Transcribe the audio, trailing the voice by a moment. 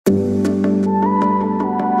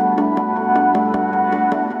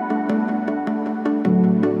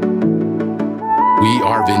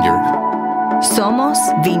Somos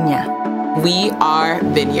Viña. We Are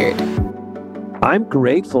Vineyard. I'm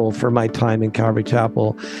grateful for my time in Calvary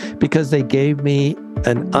Chapel because they gave me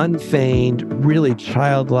an unfeigned, really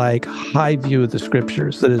childlike, high view of the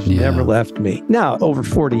scriptures that has never left me. Now, over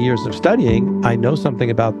 40 years of studying, I know something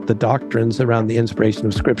about the doctrines around the inspiration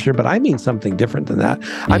of scripture, but I mean something different than that.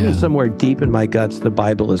 I mean somewhere deep in my guts, the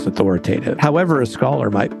Bible is authoritative, however a scholar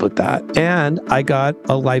might put that. And I got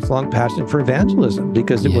a lifelong passion for evangelism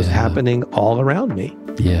because it was happening all around me.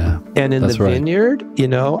 Yeah. And in the vineyard, you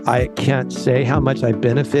know, I can't say how much I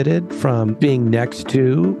benefited from being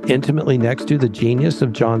intimately next to the genius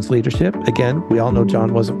of John's leadership. Again, we all know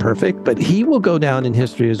John wasn't perfect, but he will go down in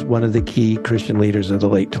history as one of the key Christian leaders of the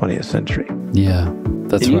late 20th century. Yeah,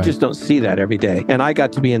 that's and you just don't see that every day. And I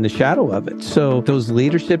got to be in the shadow of it. So those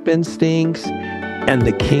leadership instincts and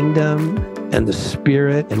the kingdom and the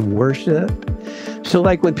spirit and worship. So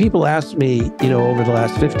like when people ask me, you know, over the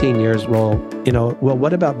last 15 years, well,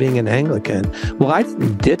 what about being an Anglican? Well, I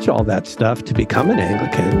didn't ditch all that stuff to become an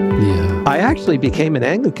Anglican. Yeah. I actually became an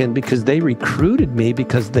Anglican because they recruited me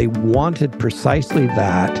because they wanted precisely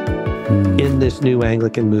that in this new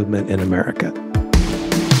Anglican movement in America.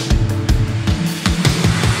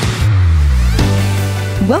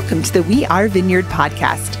 Welcome to the We Are Vineyard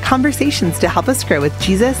podcast, conversations to help us grow with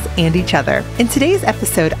Jesus and each other. In today's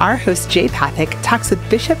episode, our host Jay Pathak talks with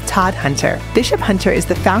Bishop Todd Hunter. Bishop Hunter is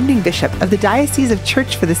the founding bishop of the Diocese of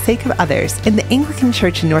Church for the Sake of Others in the Anglican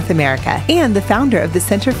Church in North America and the founder of the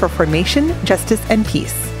Center for Formation, Justice, and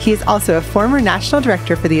Peace. He is also a former national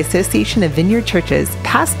director for the Association of Vineyard Churches,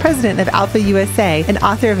 past president of Alpha USA, and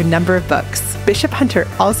author of a number of books. Bishop Hunter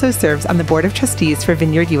also serves on the board of trustees for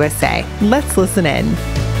Vineyard USA. Let's listen in.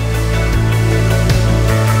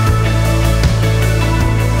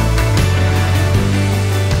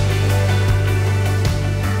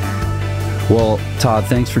 Well, Todd,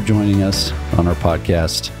 thanks for joining us on our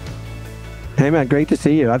podcast. Hey, man, great to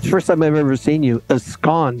see you. That's the first time I've ever seen you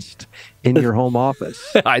ensconced in your home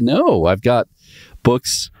office. I know. I've got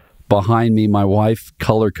books behind me. My wife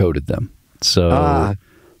color-coded them. So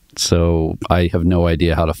I have no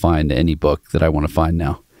idea how to find any book that I want to find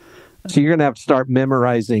now. So you're going to have to start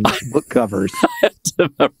memorizing book covers. I have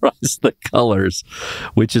to memorize the colors,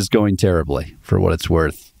 which is going terribly for what it's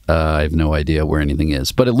worth. I have no idea where anything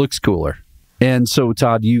is, but it looks cooler. And so,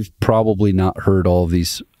 Todd, you've probably not heard all of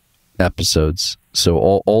these episodes. So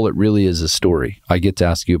all it really is a story. I get to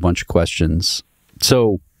ask you a bunch of questions.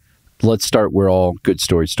 So let's start where all good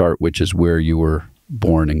stories start, which is where you were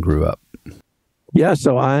born and grew up. Yeah,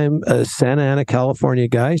 so I'm a Santa Ana, California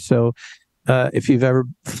guy. So if you've ever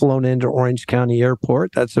flown into Orange County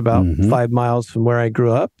Airport, that's about 5 miles from where I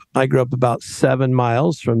grew up. I grew up about 7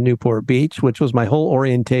 miles from Newport Beach, which was my whole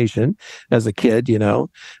orientation as a kid. You know,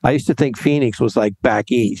 I used to think Phoenix was like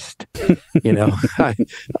back east. You know,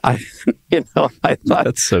 I thought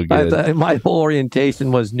that's so good. My whole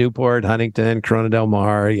orientation was Newport, Huntington, Corona del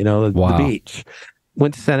Mar. You know, the beach.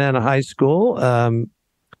 Went to Santa Ana High School.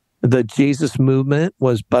 The Jesus movement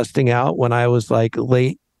was busting out when I was like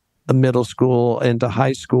late middle school into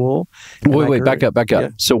high school. Wait, back up. Yeah.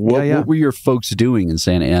 So what were your folks doing in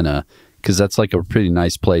Santa Ana? Because that's like a pretty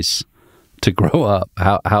nice place to grow up.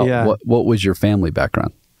 What was your family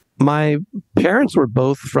background? My parents were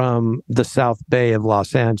both from the South Bay of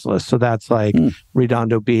Los Angeles. So that's like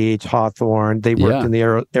Redondo Beach, Hawthorne. They worked in the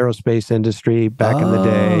aerospace industry back in the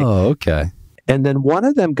day. Oh, okay. And then one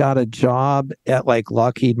of them got a job at like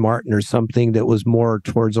Lockheed Martin or something that was more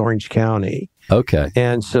towards Orange County. Okay.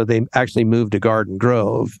 And so they actually moved to Garden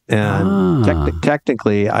Grove. And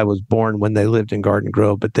technically, I was born when they lived in Garden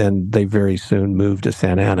Grove, but then they very soon moved to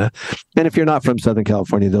Santa Ana. And if you're not from Southern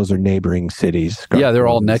California, those are neighboring cities. They're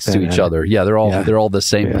all next to each other. Yeah, they're all the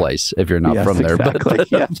same place if you're not from there. Exactly.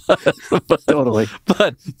 But totally.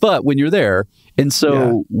 But when you're there, and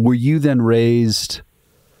so were you then raised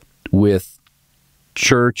with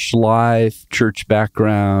church life, church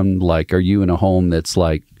background? Like, are you in a home that's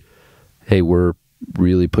like, hey, we're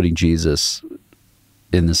really putting Jesus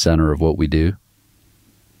in the center of what we do?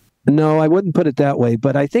 No, I wouldn't put it that way,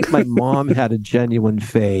 but I think my mom had a genuine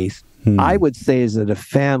faith. I would say as a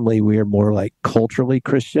family, we are more like culturally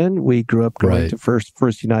Christian. We grew up going to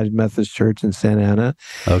First United Methodist Church in Santa Ana.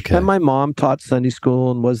 Okay. And my mom taught Sunday school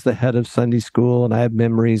and was the head of Sunday school. And I have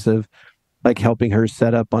memories of like helping her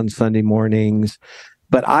set up on Sunday mornings.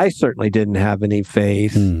 But I certainly didn't have any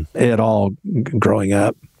faith at all growing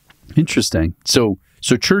up. Interesting. So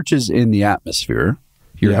church is in the atmosphere.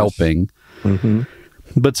 You're helping,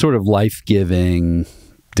 but sort of life-giving,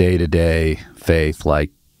 day-to-day faith, like,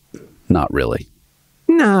 not really.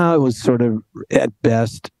 No, it was sort of at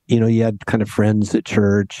best, you had kind of friends at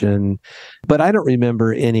church, but I don't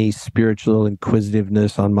remember any spiritual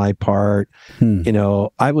inquisitiveness on my part.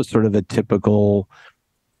 I was sort of a typical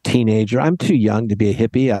teenager. I'm too young to be a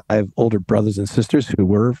hippie. I have older brothers and sisters who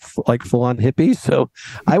were like full-on hippies. So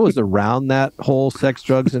I was around that whole sex,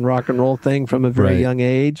 drugs, and rock and roll thing from a very young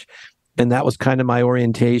age. And that was kind of my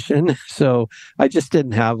orientation. So I just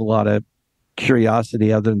didn't have a lot of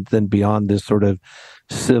curiosity other than beyond this sort of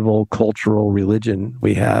civil, cultural religion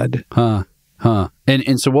we had.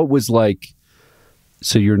 And so what was like,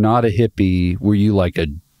 so you're not a hippie. Were you like a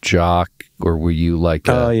jock, or were you like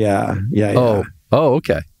Oh, yeah. Oh,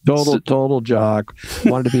 okay. Total jock.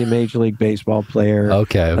 Wanted to be a Major League Baseball player.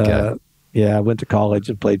 Okay. I went to college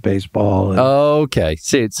and played baseball. Okay.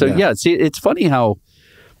 See, it's funny how,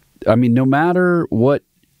 I mean, no matter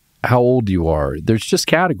how old you are, there's just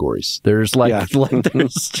categories. There's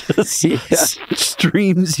there's just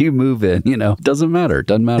streams you move in, doesn't matter.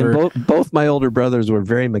 And both my older brothers were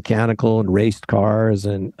very mechanical and raced cars.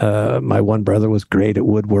 And my one brother was great at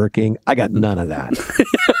woodworking. I got none of that.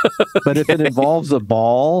 But if it involves a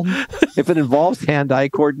ball, if it involves hand-eye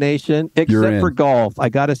coordination, except for golf, I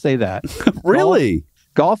got to say that. Really?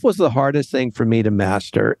 Golf was the hardest thing for me to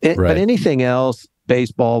master. But anything else,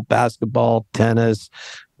 baseball, basketball, tennis,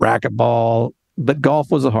 racquetball, but golf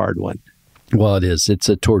was a hard one. Well, it is. It's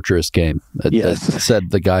a torturous game. Yes. Said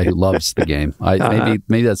the guy who loves the game.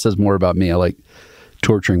 Maybe that says more about me. I like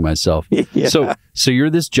torturing myself. Yeah. So you're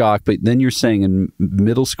this jock, but then you're saying in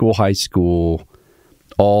middle school, high school,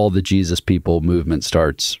 all the Jesus people movement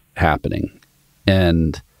starts happening.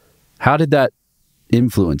 And how did that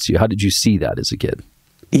influence you? How did you see that as a kid?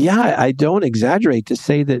 Yeah, I don't exaggerate to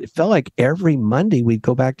say that it felt like every Monday we'd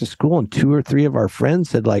go back to school and 2 or 3 of our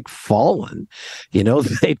friends had like fallen.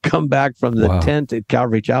 They'd come back from the tent at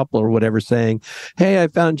Calvary Chapel or whatever saying, "Hey, I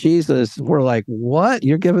found Jesus." We're like, "What?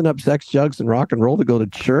 You're giving up sex, drugs, and rock and roll to go to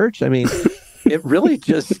church?" I mean, it really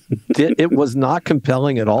just it was not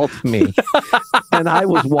compelling at all to me. And I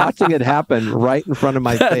was watching it happen right in front of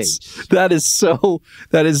my face. That is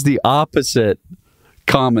the opposite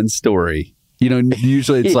common story.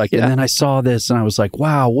 Usually it's like, and then I saw this and I was like,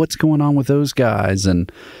 wow, what's going on with those guys?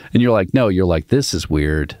 And you're like, no, you're like, this is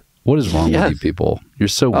weird. What is wrong with you people? You're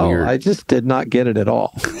so weird. I just did not get it at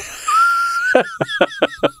all.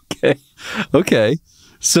 Okay.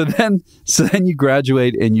 So then you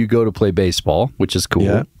graduate and you go to play baseball, which is cool.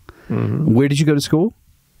 Yeah. Mm-hmm. Where did you go to school?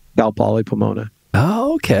 Cal Poly Pomona.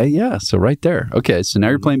 Oh, okay. Yeah. So right there. Okay. So now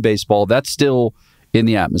you're playing baseball. That's still in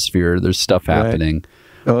the atmosphere. There's stuff happening.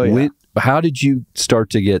 Right. Oh, yeah. How did you start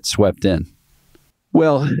to get swept in?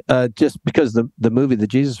 Well, just because the movie, The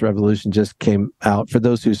Jesus Revolution, just came out. For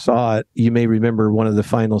those who saw it, you may remember one of the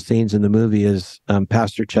final scenes in the movie is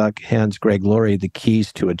Pastor Chuck hands Greg Laurie the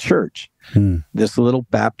keys to a church. This little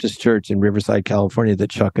Baptist church in Riverside, California that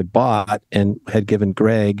Chuck had bought and had given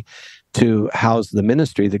Greg to house the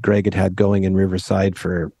ministry that Greg had had going in Riverside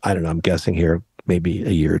for, I don't know, I'm guessing here, maybe a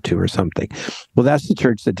year or 2 or something. Well, that's the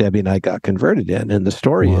church that Debbie and I got converted in. And the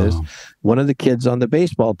story is one of the kids on the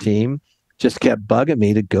baseball team just kept bugging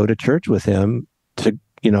me to go to church with him to,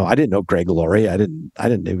 I didn't know Greg Laurie. I doubt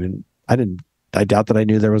that I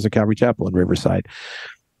knew there was a Calvary Chapel in Riverside.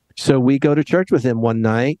 So we go to church with him one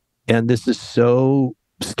night, and this is so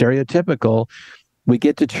stereotypical. We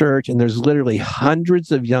get to church and there's literally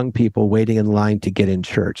hundreds of young people waiting in line to get in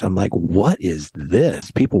church. I'm like, what is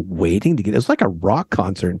this? People waiting to get in. It's like a rock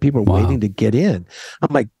concert and people are waiting to get in.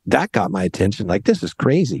 I'm like, that got my attention. Like, this is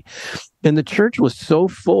crazy. And the church was so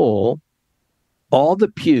full. All the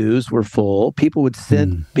pews were full. People would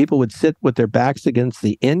sit with their backs against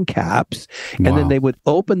the end caps, and then they would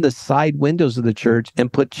open the side windows of the church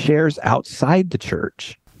and put chairs outside the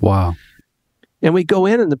church. Wow. And we go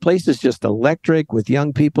in and the place is just electric with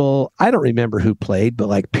young people. I don't remember who played, but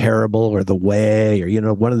like Parable or The Way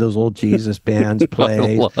or, one of those old Jesus bands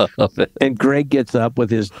plays. I love it. And Greg gets up with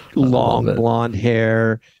his long blonde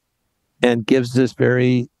hair and gives this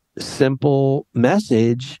very simple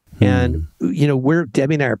message. And,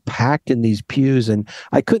 Debbie and I are packed in these pews, and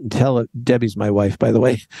I couldn't tell if Debbie's my wife, by the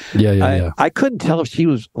way. Yeah. I couldn't tell if she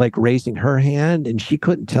was like raising her hand, and she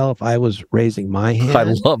couldn't tell if I was raising my hand. I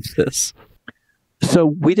love this. So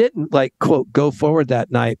we didn't quote, go forward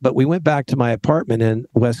that night, but we went back to my apartment in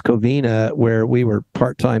West Covina where we were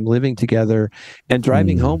part-time living together, and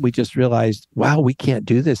driving home, we just realized, wow, we can't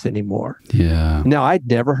do this anymore. Yeah. Now, I'd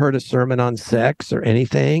never heard a sermon on sex or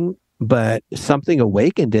anything, but something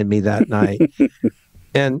awakened in me that night.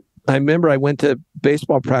 And I remember I went to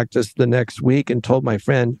baseball practice the next week and told my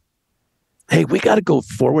friend, hey, we got to go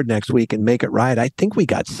forward next week and make it right. I think we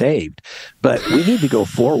got saved, but we need to go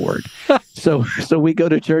forward. So we go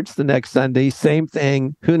to church the next Sunday, same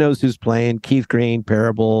thing. Who knows who's playing? Keith Green,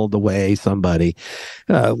 Parable, The Way, somebody,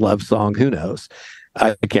 love song, who knows?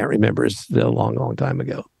 I can't remember. It's a long, long time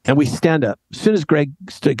ago. And we stand up. As soon as Greg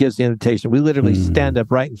gives the invitation, we literally stand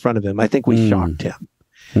up right in front of him. I think we shocked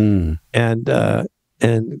him.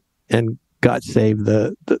 And got saved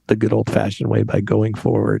the good old-fashioned way by going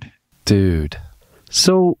forward. Dude.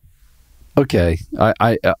 So, okay.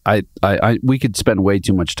 We could spend way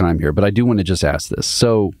too much time here, but I do want to just ask this.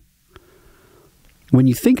 So, when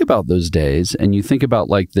you think about those days, and you think about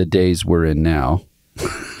like the days we're in now,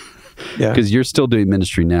 because you're still doing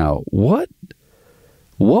ministry now, what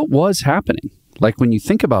was happening? Like when you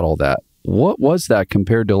think about all that, what was that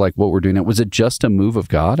compared to like what we're doing now? Was it just a move of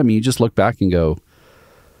God? I mean, you just look back and go,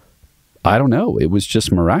 I don't know. It was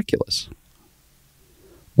just miraculous.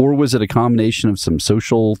 Or was it a combination of some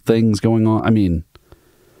social things going on? I mean,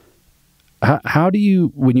 how do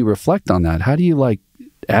you, when you reflect on that, how do you like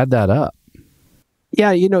add that up?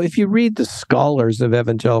 Yeah, if you read the scholars of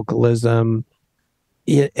evangelicalism,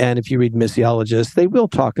 and if you read missiologists, they will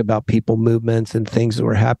talk about people movements and things that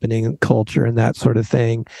were happening in culture and that sort of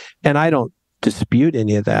thing. And I don't dispute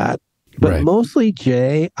any of that. But mostly,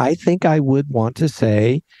 Jay, I think I would want to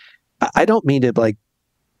say, I don't mean to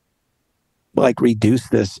like reduce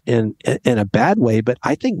this in a bad way, but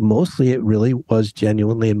I think mostly it really was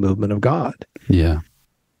genuinely a movement of God. Yeah.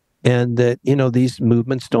 And that, these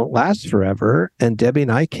movements don't last forever. And Debbie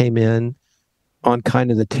and I came in on kind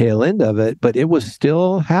of the tail end of it, but it was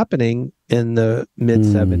still happening in the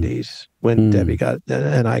mid-70s when Debbie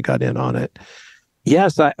and I got in on it.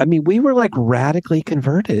 Yes, I mean, we were like radically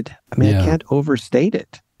converted. I mean, I can't overstate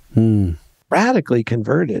it. Radically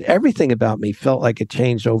converted. Everything about me felt like it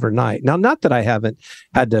changed overnight. Now, not that I haven't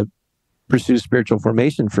had to pursue spiritual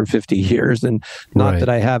formation for 50 years, and not that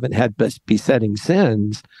I haven't had besetting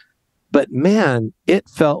sins, but man, it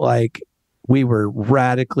felt like we were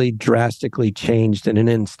radically, drastically changed in an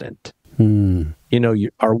instant.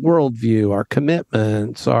 Our worldview, our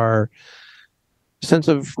commitments, our sense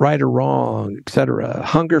of right or wrong, etc.,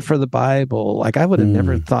 hunger for the Bible. Like I would have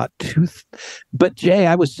never thought but Jay,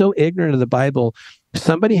 I was so ignorant of the Bible.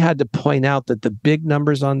 Somebody had to point out that the big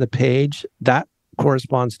numbers on the page, that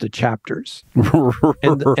corresponds to chapters. And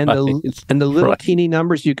the little teeny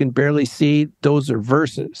numbers you can barely see, those are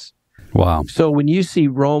verses. Wow. So when you see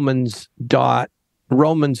Romans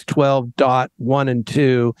 12.1 and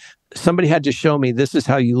 2, somebody had to show me this is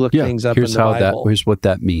how you look things up in the Bible. Here's what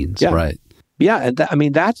that means. Right. Yeah, and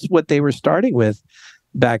that's what they were starting with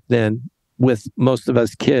back then with most of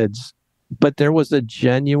us kids. But there was a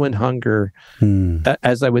genuine hunger,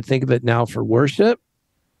 as I would think of it now, for worship,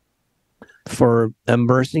 for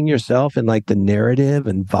immersing yourself in like the narrative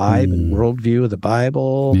and vibe and worldview of the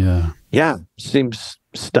Bible. Yeah, seems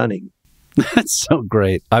stunning. That's so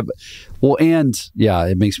great. It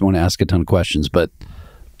makes me want to ask a ton of questions, but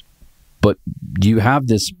you have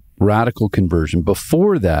this radical conversion.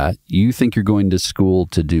 Before that, you think you're going to school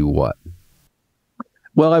to do what?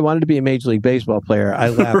 Well, I wanted to be a Major League Baseball player. I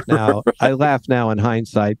laugh now. I laugh now in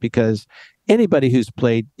hindsight because anybody who's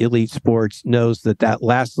played elite sports knows that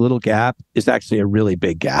last little gap is actually a really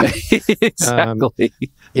big gap. Exactly.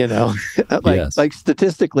 Like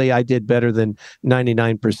statistically, I did better than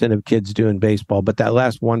 99% of kids do in baseball, but that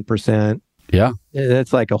last 1%,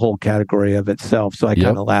 that's like a whole category of itself. So I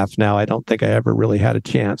kind of laugh now. I don't think I ever really had a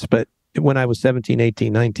chance. But when I was 17,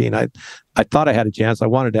 18, 19, I thought I had a chance. I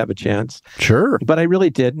wanted to have a chance. Sure. But I really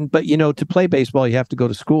didn't. But, to play baseball, you have to go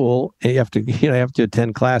to school. And you have to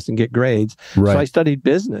attend class and get grades. Right. So I studied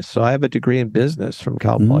business. So I have a degree in business from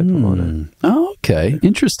Cal Poly Pomona. Oh, okay.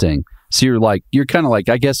 Interesting. So you're kind of like,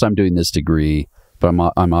 I guess I'm doing this degree, but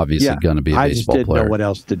I'm obviously going to be a baseball player. I just didn't know what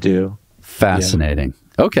else to do. Fascinating.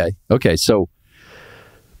 Yeah. Okay. So,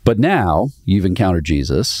 but now you've encountered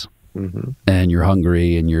Jesus and you're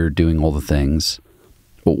hungry and you're doing all the things.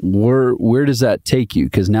 Where does that take you?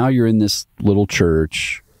 Because now you're in this little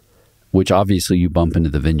church, which obviously you bump into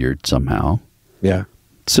the vineyard somehow. Yeah.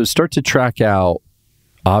 So start to track out,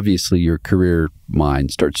 obviously your career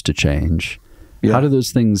mind starts to change. Yeah. How do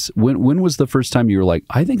those things, when was the first time you were like,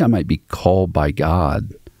 I think I might be called by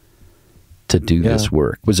God to do this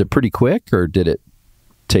work? Was it pretty quick or did it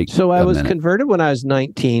take So I was converted when I was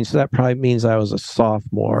 19, so that probably means I was a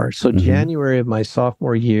sophomore. So January of my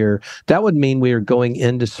sophomore year, that would mean we were going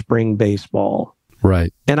into spring baseball.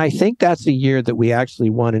 Right. And I think that's a year that we actually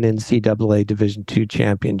won an NCAA Division II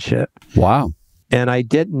championship. Wow. And I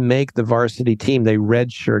didn't make the varsity team. They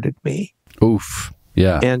redshirted me. Oof.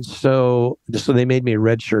 Yeah. And so they made me a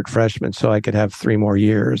redshirt freshman so I could have 3 more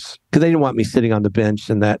years, because they didn't want me sitting on the bench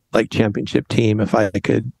in that like championship team if I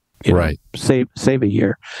could, save a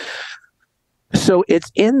year. So it's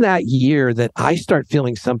in that year that I start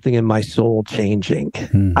feeling something in my soul changing.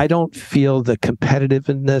 I don't feel the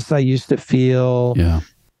competitiveness I used to feel. Yeah.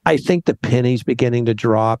 I think the penny's beginning to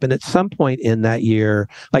drop. And at some point in that year,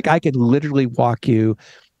 like I could literally walk you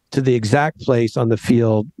to the exact place on the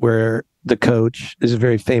field where the coach is a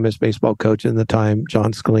very famous baseball coach in the time,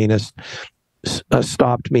 John Scalinas,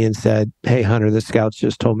 stopped me and said, "Hey, Hunter, the scouts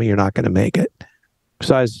just told me you're not going to make it."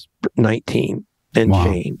 So I was 19 and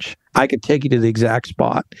change. I could take you to the exact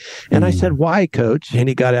spot. And I said, "Why, coach?" And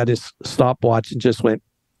he got out his stopwatch and just went,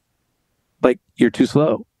 like, "You're too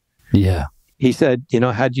slow." Yeah. He said,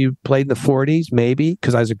 had you played in the 40s, maybe,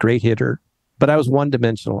 because I was a great hitter, but I was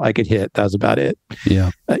one-dimensional. I could hit. That was about it.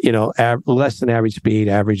 Yeah. Less than average speed,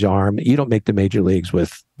 average arm. You don't make the major leagues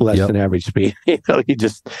with less than average speed. You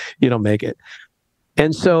don't make it.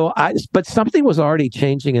 And so but something was already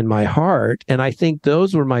changing in my heart. And I think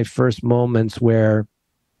those were my first moments where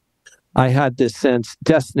I had this sense,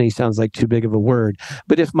 destiny sounds like too big of a word,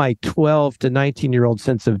 but if my 12 to 19-year-old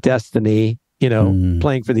sense of destiny,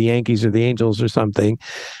 playing for the Yankees or the Angels or something,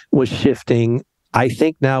 was shifting, I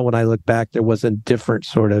think now when I look back, there was a different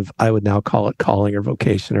sort of, I would now call it calling or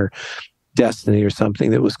vocation or destiny or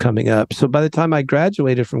something that was coming up. So by the time I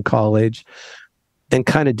graduated from college and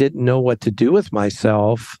kind of didn't know what to do with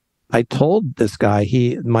myself, I told this guy,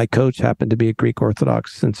 my coach happened to be a Greek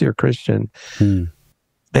Orthodox, sincere Christian.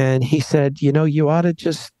 And he said, you ought to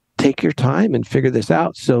just take your time and figure this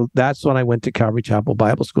out. So that's when I went to Calvary Chapel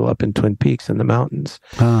Bible School up in Twin Peaks in the mountains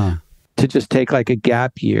to just take like a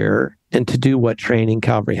gap year and to do what training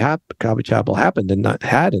Calvary Chapel had in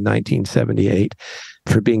 1978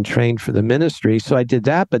 for being trained for the ministry. So I did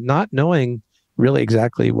that, but not knowing really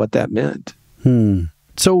exactly what that meant.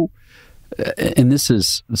 So, and this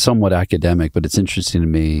is somewhat academic, but it's interesting to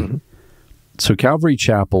me. So Calvary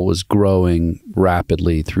Chapel was growing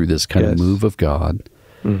rapidly through this kind of move of God.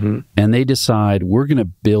 And they decide, we're going to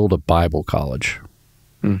build a Bible college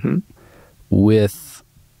with,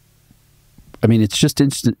 it's just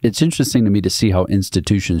it's interesting to me to see how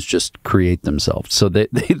institutions just create themselves. So they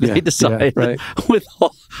decide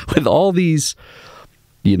with all these,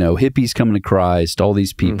 hippies coming to Christ, all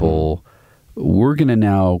these people, we're going to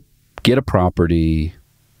now get a property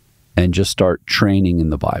and just start training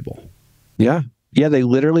in the Bible. Yeah. They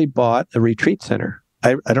literally bought a retreat center.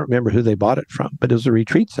 I don't remember who they bought it from, but it was a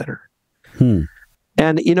retreat center. And,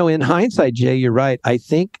 in hindsight, Jay, you're right. I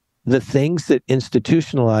think the things that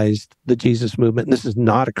institutionalized the Jesus movement, and this is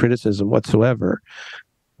not a criticism whatsoever,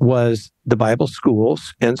 was the Bible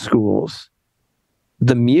schools,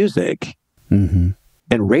 the music, and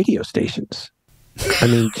radio stations.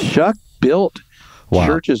 Chuck built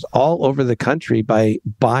churches all over the country by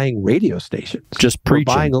buying radio stations. Just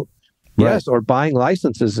preaching. Or buying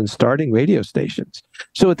licenses and starting radio stations.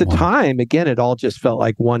 So at the time, again, it all just felt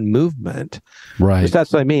like one movement. Right.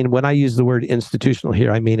 That's what I mean. When I use the word institutional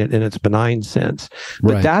here, I mean it in its benign sense.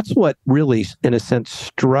 But that's what really, in a sense,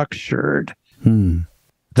 structured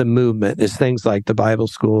the movement, is things like the Bible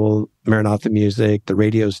school, Maranatha music, the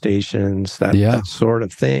radio stations, that sort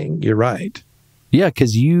of thing. You're right. Yeah,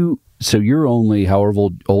 because so you're only however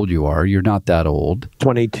old you are. You're not that old.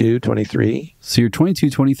 22, 23. So you're 22,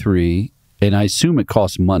 23, and I assume it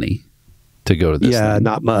costs money to go to this thing.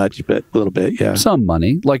 Not much, but a little bit, Some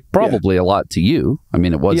money, like probably a lot to you.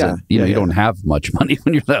 It wasn't, you don't have much money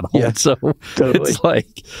when you're that old. So it's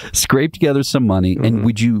like scrape together some money. And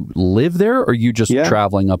would you live there, or are you just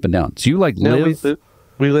traveling up and down? So you live?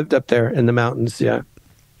 We lived up there in the mountains,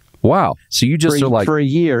 Wow. So you just for a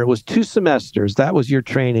year. It was 2 semesters. That was your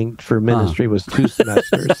training for ministry, was 2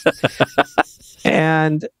 semesters.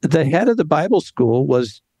 And the head of the Bible school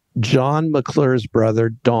was John McClure's brother,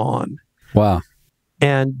 Don. Wow.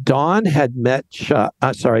 And Don had met John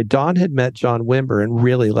Wimber and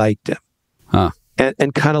really liked him.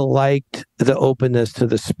 And kind of liked the openness to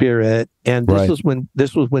the Spirit. And this was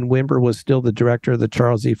when Wimber was still the director of the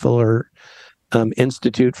Charles E. Fuller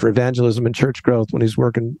Institute for Evangelism and Church Growth, when he's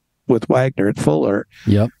working with Wagner at Fuller.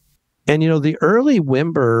 Yep. And, the early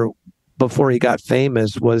Wimber, before he got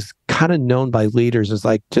famous, was kind of known by leaders as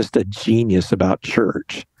like just a genius about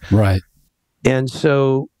church. Right. And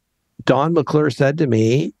so Don McClure said to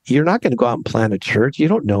me, "You're not going to go out and plant a church. You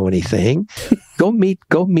don't know anything. Go meet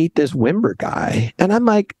this Wimber guy." And I'm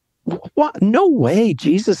like, "What? No way.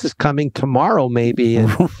 Jesus is coming tomorrow, maybe."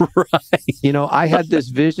 And, I had this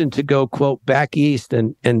vision to go, quote, back east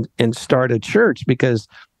and start a church, because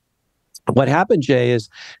what happened, Jay, is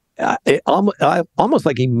almost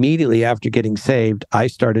like immediately after getting saved, I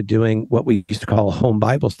started doing what we used to call a home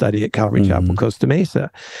Bible study at Calvary Chapel, Costa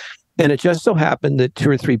Mesa. And it just so happened that 2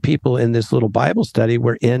 or 3 people in this little Bible study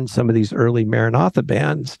were in some of these early Maranatha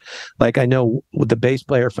bands. Like I know the bass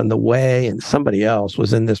player from The Way and somebody else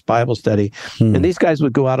was in this Bible study. And these guys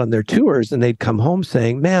would go out on their tours and they'd come home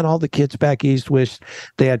saying, man, all the kids back east wish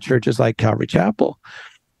they had churches like Calvary Chapel.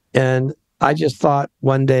 And I just thought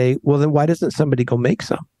one day, well, then why doesn't somebody go make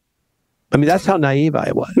some? I mean, that's how naive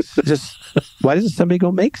I was. Just, why doesn't somebody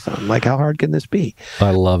go make some? Like, how hard can this be?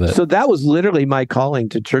 I love it. So that was literally my calling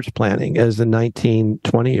to church planting as a 19,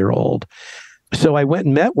 20-year-old. So I went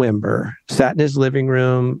and met Wimber, sat in his living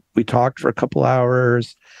room. We talked for a couple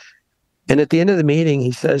hours. And at the end of the meeting,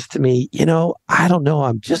 he says to me, I don't know.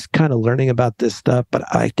 I'm just kind of learning about this stuff, but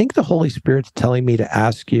I think the Holy Spirit's telling me to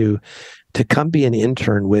ask you to come be an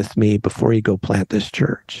intern with me before you go plant this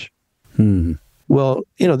church. Well,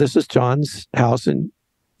 this is John's house in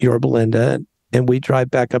Yorba Linda, and we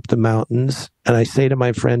drive back up the mountains, and I say to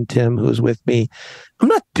my friend Tim, who's with me, I'm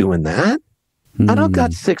not doing that. I don't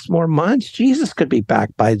got 6 more months. Jesus could be back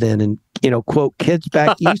by then, and, quote, kids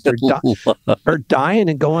back east are dying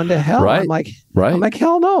and going to hell. Right. I'm like,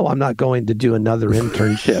 hell no, I'm not going to do another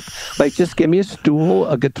internship. Like, just give me a stool,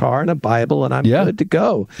 a guitar, and a Bible, and I'm good to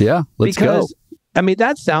go. Yeah, let's go. I mean,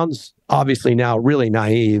 that sounds obviously now really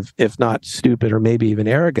naive, if not stupid or maybe even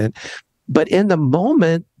arrogant. But in the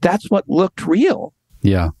moment, that's what looked real.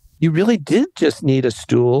 Yeah. You really did just need a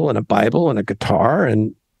stool and a Bible and a guitar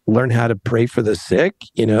and learn how to pray for the sick,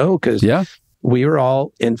 because we were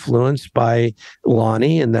all influenced by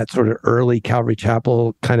Lonnie and that sort of early Calvary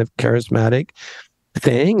Chapel kind of charismatic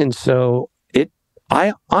thing. And so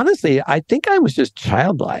I think I was just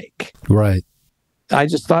childlike. Right. I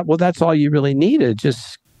just thought, well, that's all you really needed.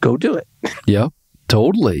 Just go do it. Yeah,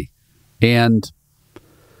 totally. And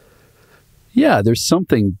yeah, there's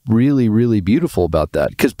something really, really beautiful about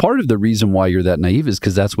that. Because part of the reason why you're that naive is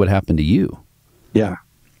because that's what happened to you. Yeah.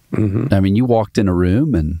 I mean, you walked in a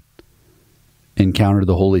room and encountered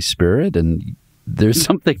the Holy Spirit, and there's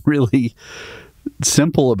something really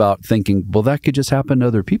simple about thinking, well, that could just happen to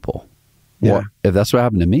other people. Yeah. Well, if that's what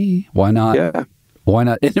happened to me, why not? Yeah. Why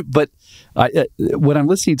not? But when I'm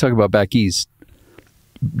listening to you talk about back east,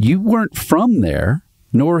 you weren't from there,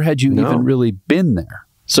 nor had you even really been there.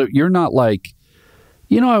 So you're not like,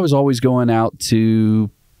 I was always going out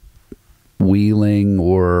to Wheeling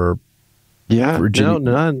or Virginia.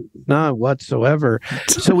 None whatsoever.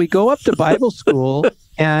 So we go up to Bible school,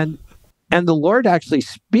 and the Lord actually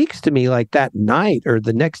speaks to me like that night or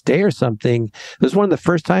the next day or something. It was one of the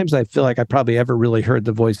first times I feel like I probably ever really heard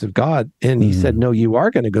the voice of God. And he said, no, you are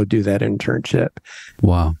going to go do that internship.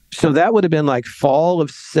 Wow. So that would have been like fall of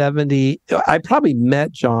 70. I probably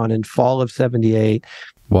met John in fall of 78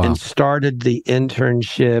 and started the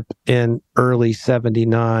internship in early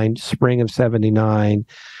 79, spring of 79.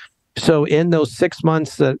 So in those 6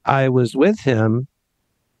 months that I was with him,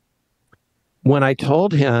 when I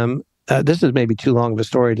told him, this is maybe too long of a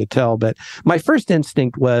story to tell, but my first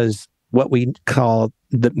instinct was what we call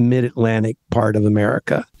the mid-Atlantic part of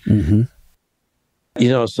America.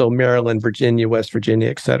 So Maryland, Virginia, West Virginia,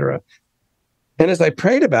 et cetera. And as I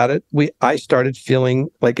prayed about it, I started feeling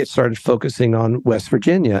like it started focusing on West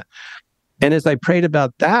Virginia. And as I prayed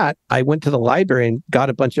about that, I went to the library and got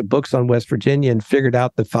a bunch of books on West Virginia and figured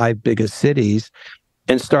out the 5 biggest cities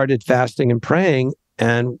and started fasting and praying.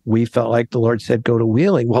 And we felt like the Lord said, go to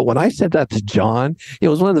Wheeling. Well, when I said that to John, it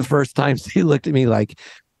was one of the first times he looked at me like,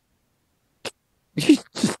 you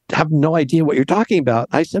just have no idea what you're talking about.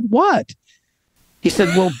 I said, what? He said,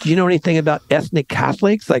 well, do you know anything about ethnic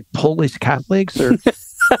Catholics, like Polish Catholics or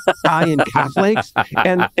Italian Catholics?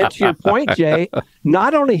 And to your point, Jay,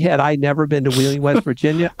 not only had I never been to Wheeling, West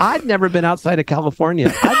Virginia, I'd never been outside of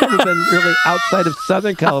California. I'd never been really outside of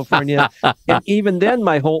Southern California. And even then,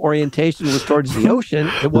 my whole orientation was towards the ocean.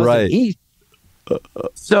 It wasn't east.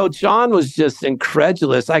 So John was just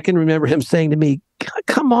incredulous. I can remember him saying to me,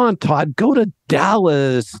 come on, Todd, go to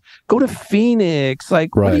Dallas, go to Phoenix.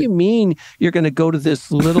 Like, what do you mean you're going to go to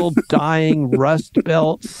this little dying Rust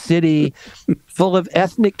Belt city full of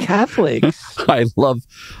ethnic Catholics? I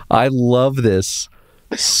love this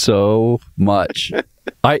so much.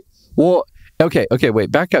 Okay,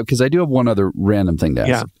 wait, back up, because I do have one other random thing to ask.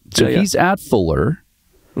 Yeah. So he's at Fuller.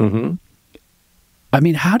 I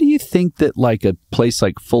mean, how do you think that like a place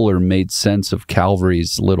like Fuller made sense of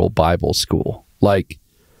Calvary's little Bible school? Like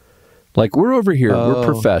we're over here, we're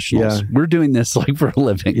professionals. We're doing this like for a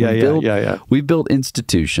living. We built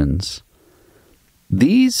institutions.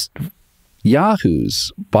 These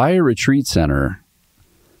yahoos buy a retreat center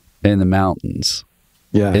in the mountains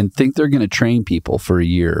and think they're going to train people for a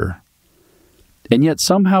year. And yet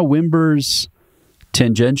somehow Wimber's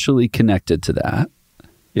tangentially connected to that.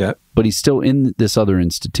 Yeah. But he's still in this other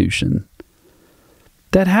institution.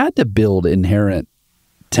 That had to build inherent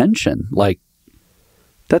tension. Like,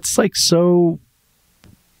 that's like so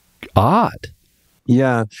odd.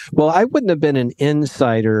 Yeah. Well, I wouldn't have been an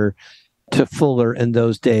insider to Fuller in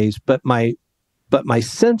those days, but my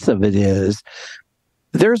sense of it is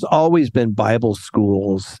there's always been Bible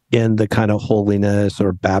schools in the kind of holiness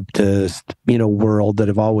or Baptist, world that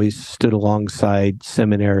have always stood alongside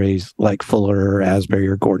seminaries like Fuller or Asbury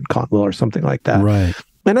or Gordon Conwell or something like that. Right.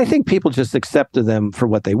 And I think people just accepted them for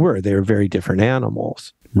what they were. They were very different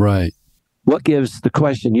animals. Right. What gives the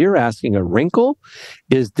question you're asking a wrinkle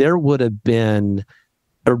is there would have been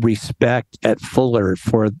a respect at Fuller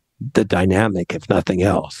for the dynamic, if nothing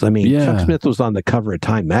else. I mean, Chuck Smith was on the cover of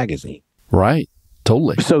Time magazine. Right.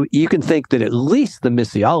 Totally. So you can think that at least the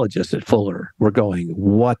missiologists at Fuller were going,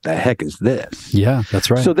 what the heck is this? Yeah,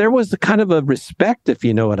 that's right. So there was a kind of a respect, if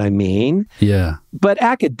you know what I mean. Yeah. But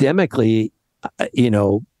academically,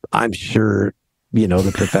 I'm sure,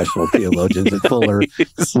 the professional theologians at Fuller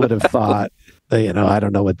would have thought, I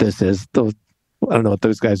don't know what this is. I don't know what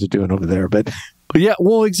those guys are doing over there, but... Yeah,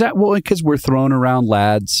 well, exactly. Well, because we're throwing around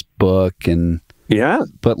Ladd's book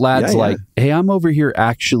but Ladd's like, hey, I'm over here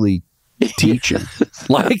actually teaching.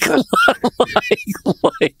 like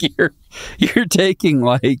you're taking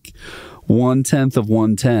like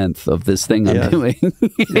 1/10 of this thing I'm doing.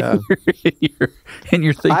 and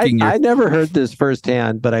you're thinking I never heard this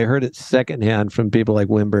firsthand, but I heard it secondhand from people like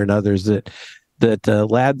Wimber and others that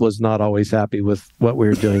Ladd was not always happy with what we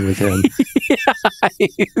were doing with him.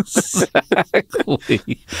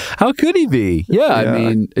 Exactly. How could he be? I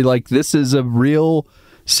mean, like, this is a real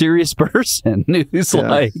serious person who's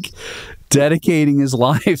like dedicating his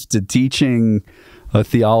life to teaching a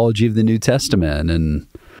theology of the New Testament.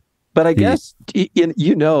 But I guess,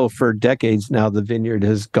 for decades now, the Vineyard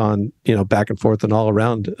has gone, back and forth and all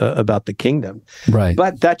around about the kingdom. Right.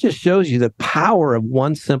 But that just shows you the power of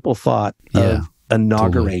one simple thought of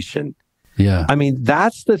inauguration. Totally. Yeah. I mean,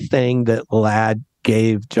 that's the thing that Ladd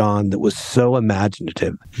gave John that was so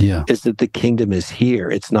imaginative. Yeah. Is that the kingdom is here.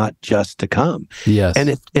 It's not just to come. Yes.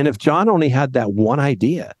 And if John only had that one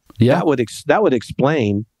idea, that would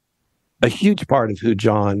explain a huge part of who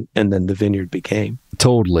John and then the Vineyard became.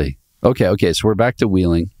 Totally. Okay. So we're back to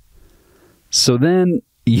Wheeling. So then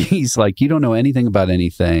he's like, you don't know anything about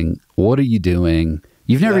anything. What are you doing?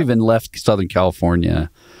 You've never even left Southern California.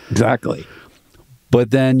 Exactly.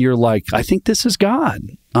 But then you're like, I think this is God.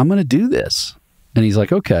 I'm going to do this. And he's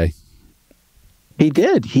like, okay. He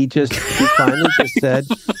did. He finally just said,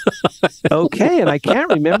 okay. And I can't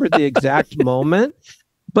remember the exact moment,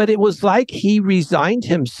 but it was like he resigned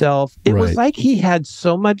himself. It was like he had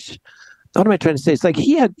so much... What am I trying to say? It's like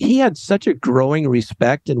he had such a growing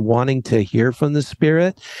respect and wanting to hear from the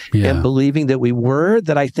Spirit and believing that we were,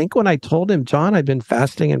 that I think when I told him, John, I've been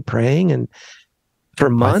fasting and praying and for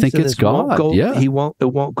months. I think it's God. It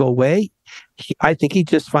won't go away. I think he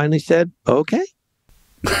just finally said, okay,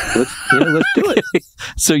 let's do it.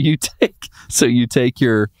 So you take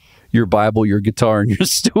your Bible, your guitar, and your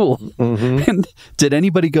stool. Mm-hmm. And did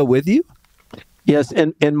anybody go with you? Yes.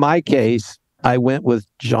 And in my case, I went with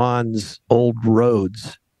John's old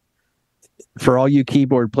Rhodes. For all you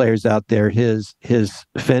keyboard players out there, his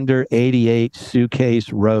Fender 88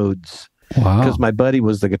 suitcase Rhodes. Wow. Because my buddy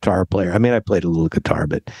was the guitar player. I mean, I played a little guitar,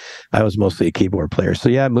 but I was mostly a keyboard player.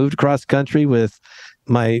 So I moved across country with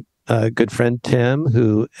my good friend Tim,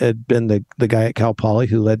 who had been the guy at Cal Poly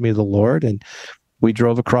who led me to the Lord. And we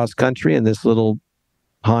drove across country in this little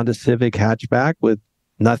Honda Civic hatchback with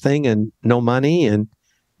nothing and no money, and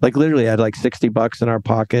like literally had like $60 in our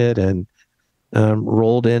pocket, and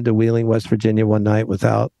rolled into Wheeling, West Virginia one night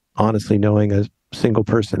without honestly knowing a single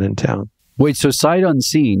person in town. Wait, so sight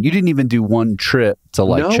unseen, you didn't even do one trip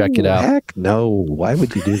to check it out? Heck no. Why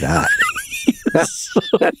would you do that?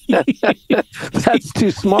 That's too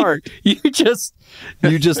smart. You just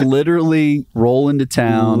literally roll into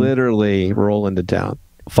town. Literally roll into town.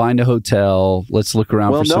 Find a hotel. Let's look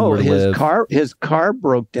around for somewhere to live. His car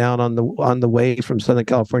broke down on the way from Southern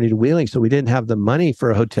California to Wheeling, so we didn't have the money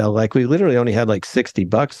for a hotel. Like, we literally only had like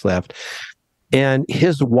 $60 left. And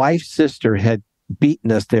his wife's sister had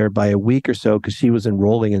beaten us there by a week or so because she was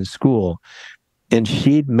enrolling in school, and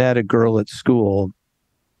she'd met a girl at school.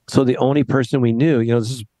 So the only person we knew,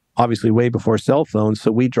 this is obviously way before cell phones,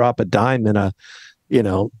 so we drop a dime in a,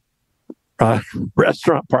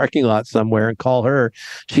 restaurant parking lot somewhere and call her.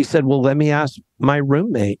 She said, well, let me ask my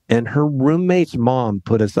roommate. And her roommate's mom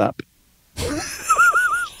put us up.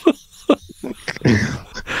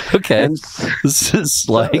 Okay. And This is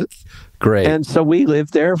like great. And so we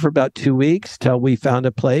lived there for about 2 weeks till we found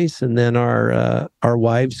a place, and then our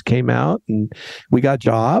wives came out, and we got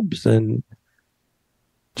jobs, and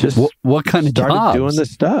just what kind of started jobs? doing the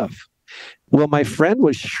stuff. Well, my friend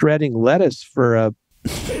was shredding lettuce for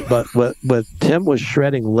what Tim was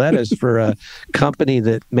shredding lettuce for a company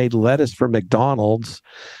that made lettuce for McDonald's.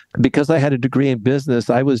 Because I had a degree in business,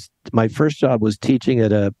 my first job was teaching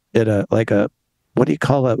at a what do you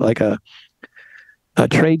call it, like a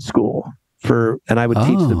trade school and I would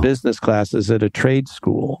teach the business classes at a trade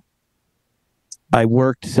school. I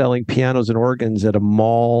worked selling pianos and organs at a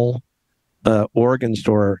mall organ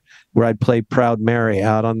store where I'd play Proud Mary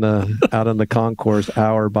out on the concourse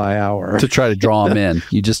hour by hour to try to draw them in.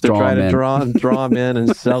 You just draw them in. draw them in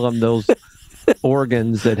and sell them those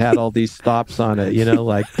organs that had all these stops on it,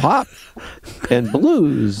 like pop and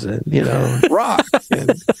blues and rock.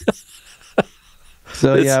 And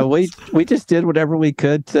so we just did whatever we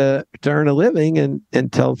could to earn a living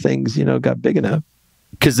until things got big enough.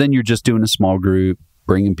 Because then you're just doing a small group,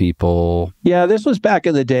 bringing people. Yeah, this was back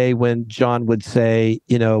in the day when John would say,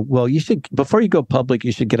 well, you should, before you go public,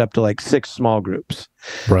 you should get up to like 6 small groups.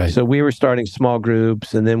 Right. So we were starting small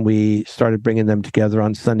groups, and then we started bringing them together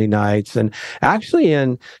on Sunday nights. And actually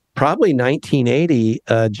in probably 1980,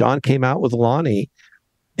 John came out with Lonnie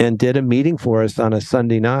and did a meeting for us on a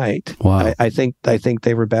Sunday night. Wow. I think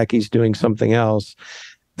they were back east doing something else.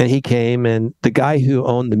 And he came, and the guy who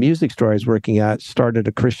owned the music store I was working at started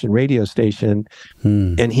a Christian radio station.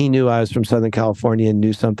 And he knew I was from Southern California and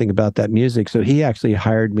knew something about that music. So he actually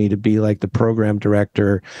hired me to be like the program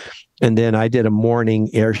director. And then I did a morning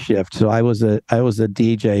air shift. So I was a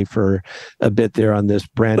DJ for a bit there on this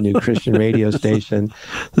brand new Christian radio station.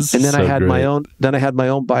 And then I had my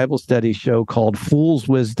own Bible study show called Fool's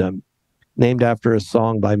Wisdom, named after a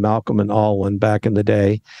song by Malcolm and Alwyn back in the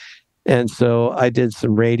day. And so I did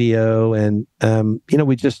some radio, and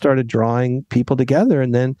we just started drawing people together.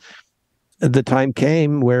 And then the time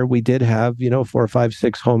came where we did have 4, 5,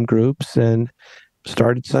 6 home groups and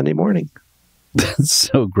started Sunday morning. That's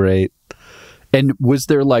so great. And was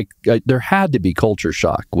there there had to be culture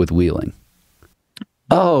shock with Wheeling?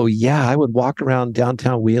 Oh, yeah. I would walk around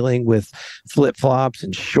downtown Wheeling with flip-flops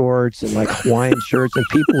and shorts and like Hawaiian shirts, and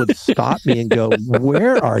people would stop me and go,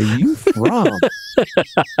 "Where are you from?"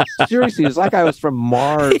 Seriously, it's like I was from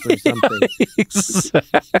Mars or something.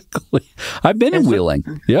 Exactly. I've been in Wheeling.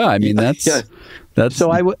 Yeah, I mean, that's...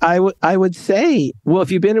 So I would say, well,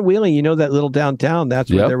 if you've been in Wheeling, that little downtown,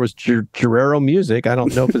 that's where there was Guerrero Music. I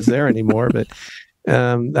don't know if it's there anymore, but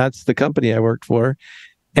that's the company I worked for.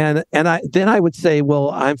 And I would say, well,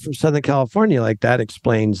 I'm from Southern California. Like that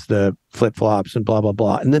explains the flip-flops and blah, blah,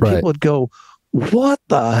 blah. And then people would go, what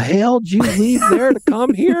the hell did you leave there to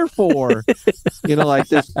come here for? Like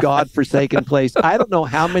this godforsaken place. I don't know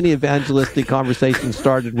how many evangelistic conversations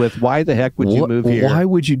started with, why the heck would you move here? Why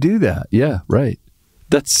would you do that? Yeah, right.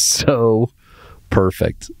 That's so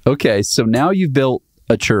perfect. Okay, so now you've built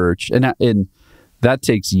a church, and that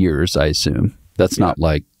takes years, I assume. That's not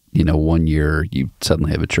like, 1 year you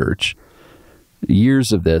suddenly have a church.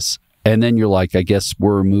 Years of this, and then you're like, I guess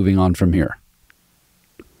we're moving on from here.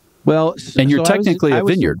 Well, and you're technically a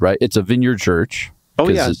vineyard, right? It's a vineyard church. Oh,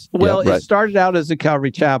 yes. Well, it started out as a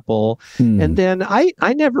Calvary Chapel, and then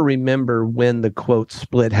I never remember when the quote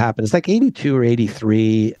split happened. It's like 82 or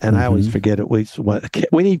 83, and I always forget it.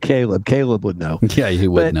 We need Caleb. Caleb would know. Yeah, he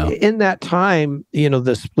would know. In that time,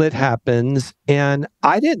 the split happens, and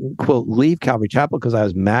I didn't, quote, leave Calvary Chapel because I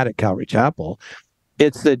was mad at Calvary Chapel.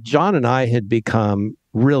 It's that John and I had become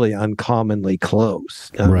really uncommonly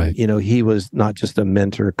close. Right. He was not just a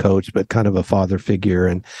mentor coach, but kind of a father figure.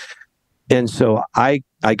 And so I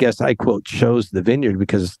guess I, quote, chose the vineyard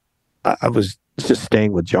because I was just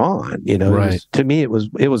staying with John. Right. To me, it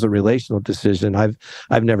was a relational decision.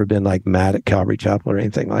 I've never been like mad at Calvary Chapel or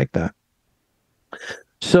anything like that.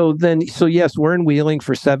 So yes, we're in Wheeling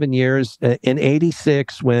for 7 years. In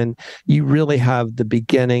 86, when you really have the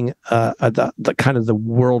beginning, the kind of the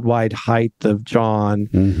worldwide height of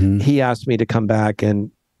John, he asked me to come back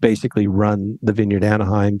and basically run the Vineyard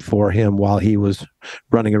Anaheim for him while he was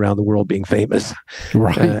running around the world being famous.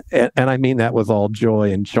 Right. And I mean that with all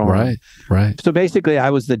joy and charm. Right. So basically, I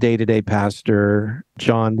was the day-to-day pastor.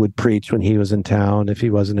 John would preach when he was in town. If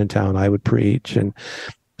he wasn't in town, I would preach. And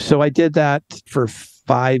so I did that for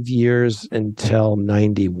 5 years until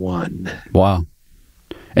 91. Wow.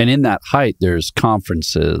 And in that height, there's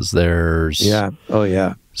conferences, there's... Yeah. Oh,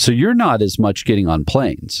 yeah. So you're not as much getting on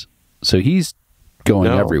planes. So he's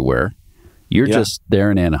going everywhere. You're just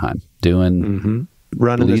there in Anaheim doing...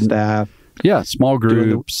 Running the staff. Yeah, small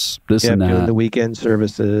groups, this and that. Doing the weekend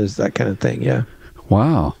services, that kind of thing, yeah.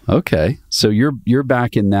 Wow. Okay. So you're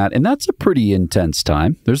back in that, and that's a pretty intense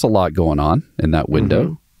time. There's a lot going on in that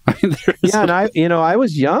window. Mm-hmm. And I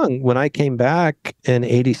was young when I came back in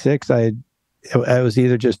 '86. I was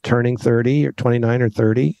either just turning 30 or 29 or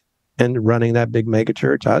 30 and running that big mega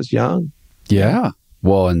church. I was young. Yeah.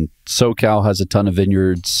 Well, and SoCal has a ton of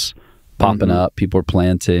vineyards popping up. People are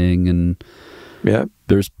planting, and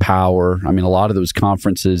there's power. I mean, a lot of those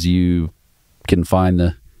conferences you can find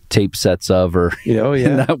the tape sets of or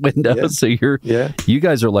in that window. Yeah. So you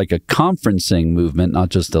guys are like a conferencing movement, not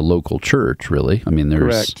just a local church, really. I mean,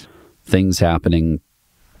 there's things happening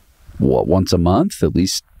once a month, at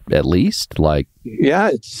least like. Yeah,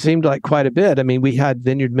 it seemed like quite a bit. I mean, we had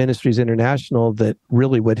Vineyard Ministries International that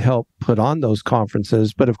really would help put on those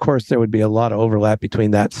conferences. But of course, there would be a lot of overlap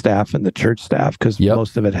between that staff and the church staff because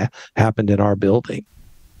most of it happened in our building.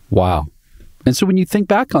 Wow. And so when you think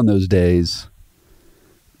back on those days,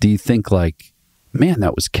 do you think like, man,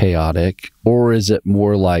 that was chaotic? Or is it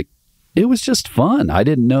more like, it was just fun? I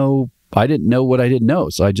didn't know what I didn't know.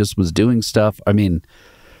 So I just was doing stuff. I mean,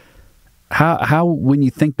 how when you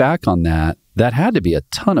think back on that had to be a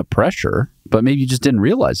ton of pressure, but maybe you just didn't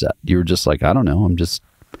realize that. You were just like, I don't know, I'm just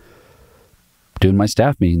doing my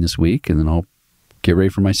staff meeting this week and then I'll get ready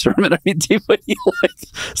for my sermon. I mean,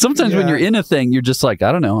 sometimes when you're in a thing, you're just like,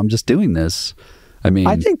 I don't know, I'm just doing this. I mean,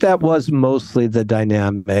 I think that was mostly the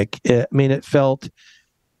dynamic. It felt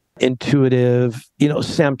intuitive.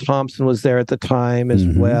 Sam Thompson was there at the time as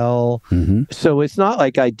well. Mm-hmm. So it's not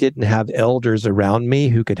like I didn't have elders around me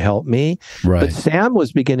who could help me. Right. But Sam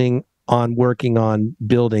was working on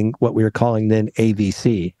building what we were calling then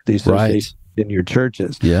AVC, the Association of Vineyard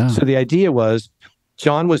Churches. Yeah. So the idea was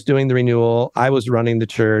John was doing the renewal. I was running the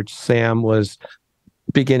church. Sam was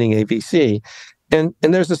beginning AVC. And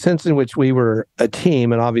there's a sense in which we were a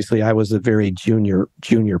team, and obviously I was a very junior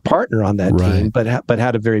partner on that team, but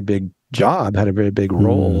had a very big job, had a very big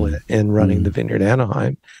role in running the Vineyard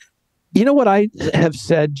Anaheim. You know what I have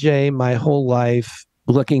said, Jay, my whole life,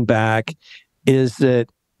 looking back, is that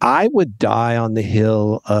I would die on the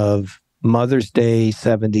hill of Mother's Day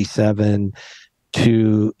 77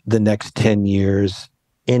 to the next 10 years,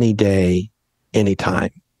 any day,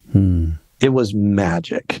 anytime. It was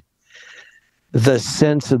magic. The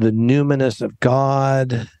sense of the numinous of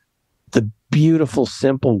God, the beautiful,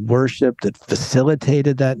 simple worship that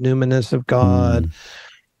facilitated that numinous of God,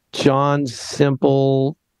 John's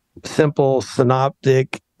simple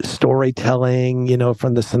synoptic storytelling,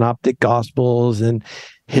 from the synoptic gospels, and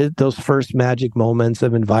those first magic moments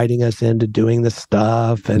of inviting us into doing the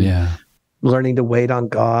stuff and learning to wait on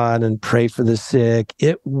God and pray for the sick.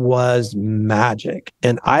 It was magic.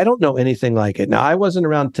 And I don't know anything like it. Now, I wasn't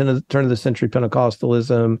around turn of the century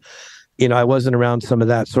Pentecostalism. I wasn't around some of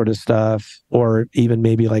that sort of stuff, or even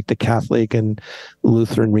maybe like the Catholic and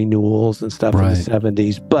Lutheran renewals and stuff in the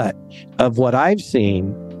 70s. But of what I've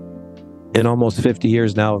seen in almost 50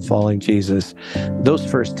 years now of following Jesus, those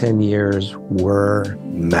first 10 years were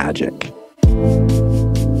magic.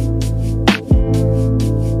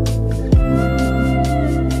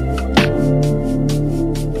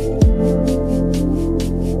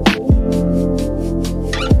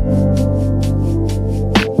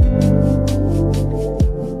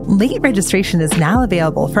 Late registration is now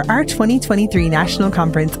available for our 2023 National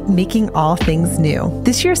Conference, Making All Things New.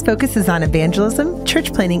 This year's focus is on evangelism,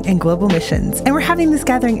 church planning, and global missions. And we're having this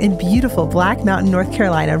gathering in beautiful Black Mountain, North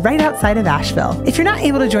Carolina, right outside of Asheville. If you're not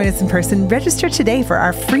able to join us in person, register today for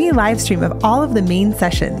our free live stream of all of the main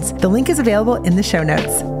sessions. The link is available in the show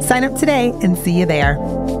notes. Sign up today and see you there.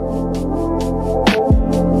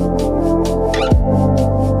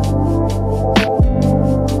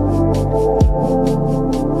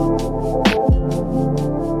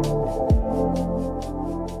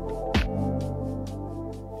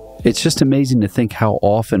 It's just amazing to think how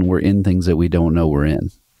often we're in things that we don't know we're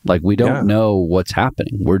in. Like, we don't know what's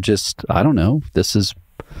happening. We're just, I don't know.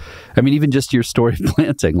 Even just your story of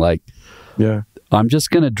planting, I'm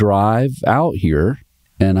just going to drive out here,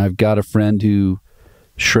 and I've got a friend who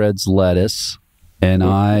shreds lettuce, and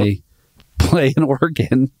I play an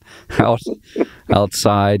organ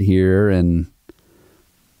outside here. And,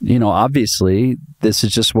 obviously, this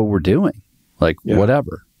is just what we're doing.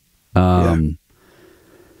 Whatever.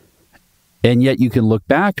 And yet you can look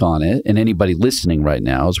back on it, and anybody listening right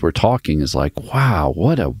now as we're talking is like, wow,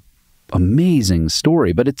 what a amazing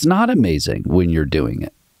story. But it's not amazing when you're doing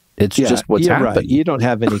it. It's just what's happening. Right. You don't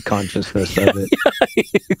have any consciousness of it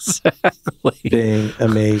exactly being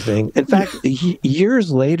amazing. In fact,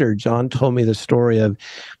 years later, John told me the story of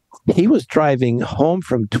he was driving home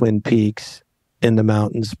from Twin Peaks in the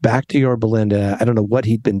mountains back to Yorba Linda. I don't know what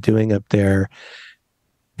he'd been doing up there.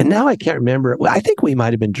 And now I can't remember. I think we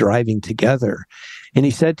might have been driving together. And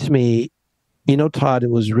he said to me, you know, Todd, it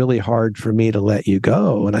was really hard for me to let you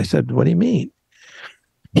go. And I said, what do you mean?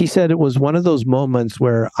 He said, it was one of those moments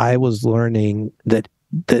where I was learning that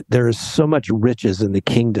there is so much riches in the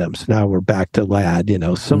kingdom. So now we're back to Ladd, you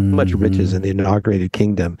know, so much riches in the inaugurated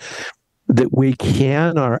kingdom that we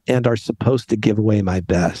can and are supposed to give away my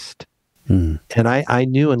best. And I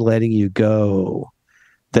knew in letting you go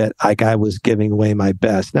that I was giving away my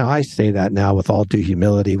best. Now, I say that now with all due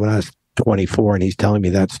humility. When I was 24 and he's telling me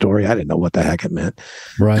that story, I didn't know what the heck it meant.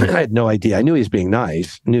 Right. I had no idea. I knew he was being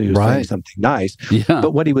nice, knew he was saying something nice. Yeah.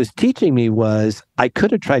 But what he was teaching me was I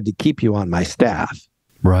could have tried to keep you on my staff.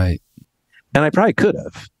 Right. And I probably could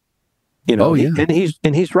have. You know, and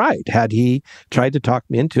he's right. Had he tried to talk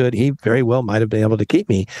me into it, he very well might have been able to keep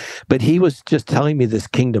me. But he was just telling me this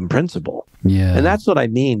kingdom principle. Yeah. And that's what I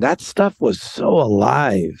mean. That stuff was so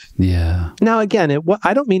alive. Yeah. Now, again,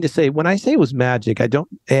 I don't mean to say, when I say it was magic, I don't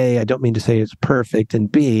mean to say it's perfect. And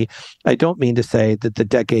B, I don't mean to say that the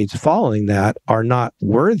decades following that are not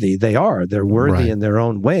worthy. They are. They're worthy in their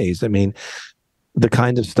own ways. I mean, the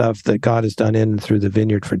kind of stuff that God has done in and through the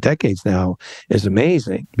vineyard for decades now is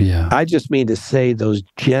amazing. Yeah. I just mean to say those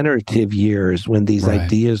generative years when these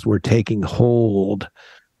ideas were taking hold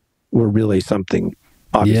were really something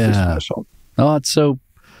obviously special. Oh,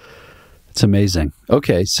 it's amazing.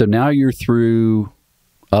 Okay, so now you're through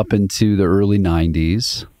up into the early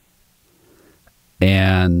 90s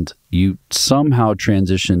and you somehow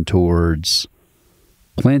transition towards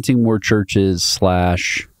planting more churches /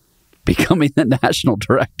 becoming the national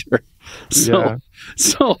director.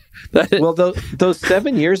 Well, those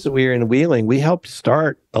 7 years that we were in Wheeling, we helped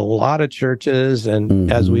start a lot of churches,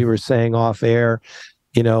 and as we were saying off air,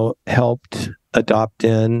 you know, helped adopt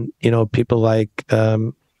in, you know, people like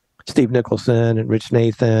Steve Nicholson and Rich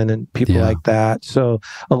Nathan and people like that. So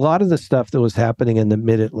a lot of the stuff that was happening in the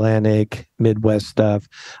mid-Atlantic, Midwest stuff,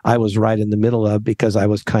 I was right in the middle of because I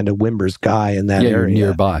was kind of Wimber's guy in that area.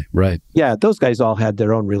 Nearby, right. Yeah, those guys all had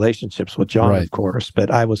their own relationships with John, of course,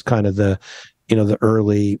 but I was kind of the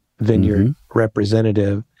early vineyard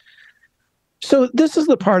representative. So this is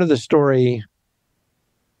the part of the story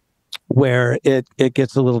where it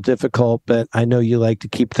gets a little difficult, but I know you like to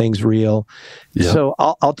keep things real. Yeah. So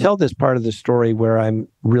I'll tell this part of the story where I'm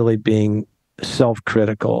really being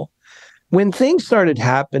self-critical. When things started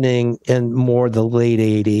happening in more the late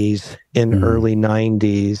 80s and early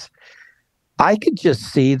 90s, I could just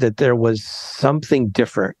see that there was something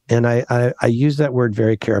different. And I use that word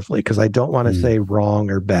very carefully because I don't want to say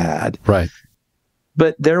wrong or bad. Right.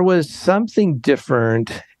 But there was something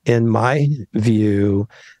different in my view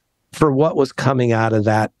for what was coming out of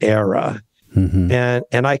that era. And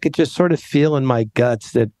I could just sort of feel in my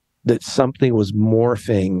guts that something was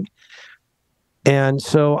morphing. And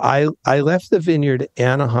so I left the Vineyard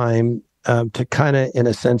Anaheim to kind of, in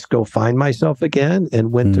a sense, go find myself again,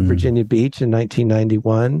 and went to Virginia Beach in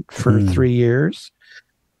 1991 for 3 years.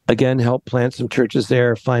 Again, helped plant some churches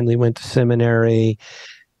there, finally went to seminary.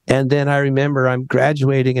 And then I remember I'm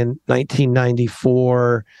graduating in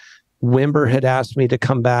 1994. Wimber had asked me to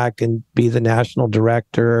come back and be the national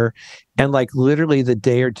director. And like literally the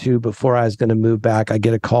day or two before I was going to move back, I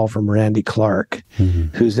get a call from Randy Clark,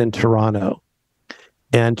 who's in Toronto.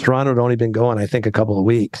 And Toronto had only been going, I think, a couple of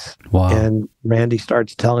weeks. Wow. And Randy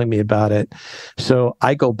starts telling me about it. So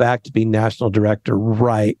I go back to be national director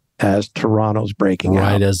right as Toronto's breaking out.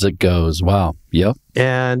 Right as it goes. Wow. Yep.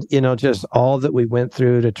 And, you know, just all that we went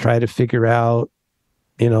through to try to figure out,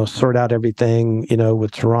 you know, sort out everything, you know,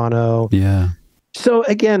 with Toronto. Yeah. So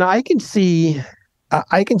again, I can see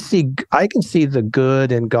the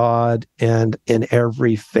good in God and in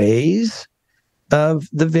every phase of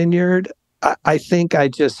the vineyard. I think I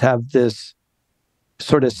just have this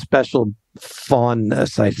sort of special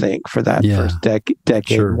fondness, I think, for that first decade,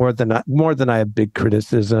 sure. more than I have big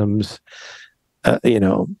criticisms. You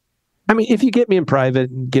know, I mean, if you get me in private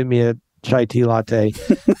and give me a chai tea latte,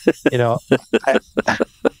 you know,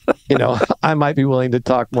 I might be willing to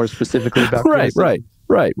talk more specifically about criticism.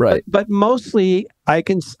 Right. But mostly, I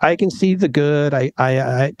can see the good.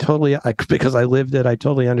 I totally, because I lived it. I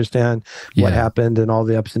totally understand what happened and all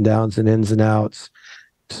the ups and downs and ins and outs.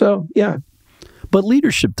 So yeah. But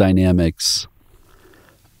leadership dynamics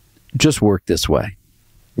just work this way.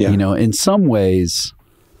 Yeah. You know, in some ways,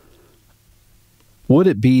 would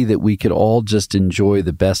it be that we could all just enjoy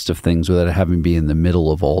the best of things without having to be in the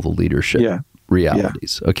middle of all the leadership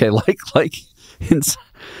realities? Yeah. Okay, like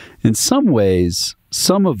in some ways,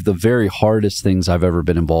 some of the very hardest things I've ever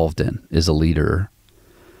been involved in as a leader.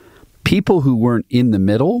 People who weren't in the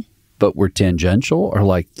middle, but were tangential, are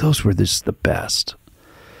like, those were just the best.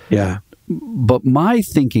 Yeah. But my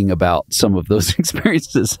thinking about some of those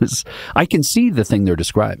experiences is, I can see the thing they're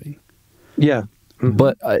describing. Yeah. Mm-hmm.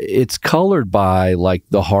 But it's colored by like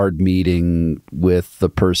the hard meeting with the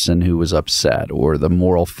person who was upset, or the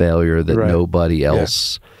moral failure that nobody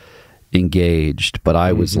else engaged. But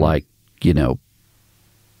I was like, you know,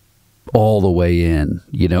 all the way in,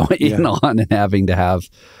 you know, in on, and having to have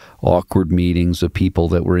awkward meetings with people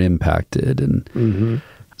that were impacted. And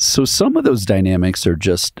so some of those dynamics are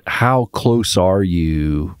just, how close are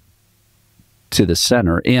you to the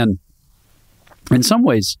center? And in some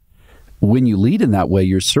ways, when you lead in that way,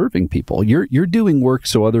 you're serving people. You're doing work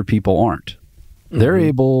so other people aren't. They're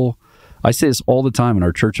able, I say this all the time in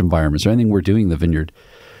our church environments, or anything we're doing in the Vineyard,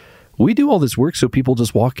 we do all this work so people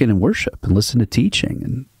just walk in and worship and listen to teaching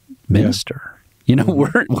and minister. You know,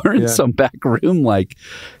 we're in some back room, like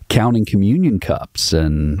counting communion cups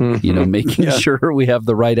and, you know, making sure we have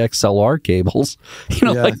the right XLR cables. You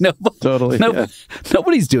know, like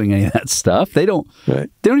nobody's doing any of that stuff. They don't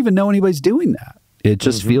even know anybody's doing that. It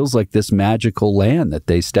just feels like this magical land that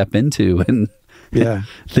they step into, and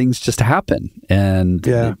things just happen.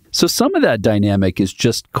 And so some of that dynamic is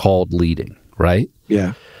just called leading, right?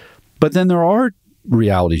 Yeah. But then there are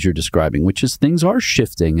realities you're describing, which is things are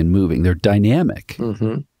shifting and moving. They're dynamic.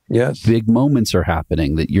 Yes. Big moments are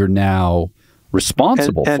happening that you're now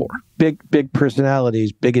responsible for. Big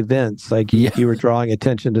personalities, big events. Like you were drawing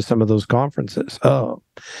attention to some of those conferences. Oh,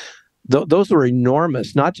 those were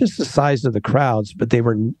enormous, not just the size of the crowds, but they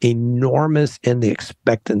were enormous in the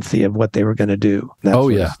expectancy of what they were going to do. That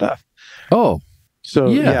sort of stuff. So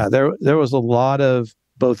there was a lot of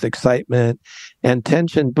both excitement and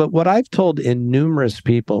tension. But what I've told numerous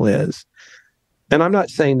people is, and I'm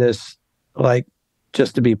not saying this like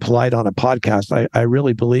just to be polite on a podcast, I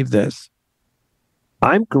really believe this.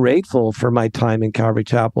 I'm grateful for my time in Calvary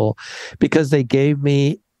Chapel because they gave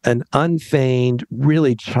me an unfeigned,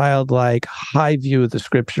 really childlike, high view of the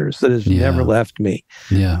scriptures that has never left me.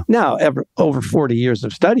 Now, over 40 years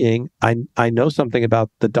of studying, I know something about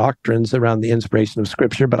the doctrines around the inspiration of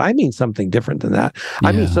scripture, but I mean something different than that.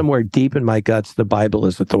 I mean, somewhere deep in my guts, the Bible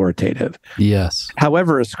is authoritative.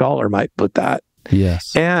 However a scholar might put that.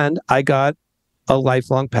 And I got a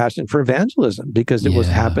lifelong passion for evangelism because it was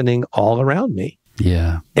happening all around me.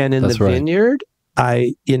 And in the Vineyard,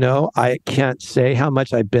 I can't say how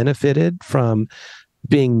much I benefited from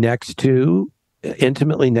being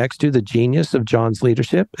intimately next to the genius of John's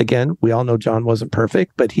leadership. Again, we all know John wasn't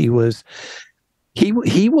perfect, but he will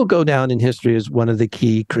go down in history as one of the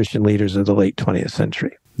key Christian leaders of the late 20th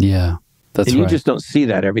century. And you just don't see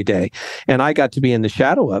that every day. And I got to be in the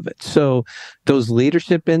shadow of it. So those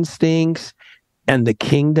leadership instincts and the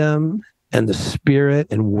kingdom and the spirit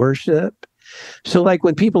and worship. So like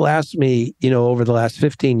when people ask me, over the last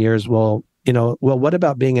 15 years, well, what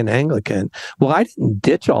about being an Anglican? Well, I didn't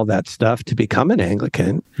ditch all that stuff to become an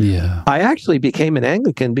Anglican. I actually became an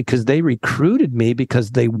Anglican because they recruited me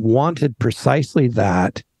because they wanted precisely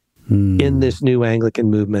that in this new Anglican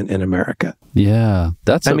movement in America. I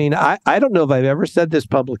don't know if I've ever said this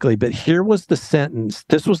publicly, but here was the sentence.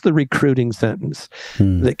 This was the recruiting sentence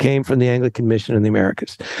that came from the Anglican mission in the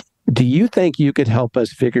Americas. Do you think you could help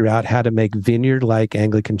us figure out how to make vineyard-like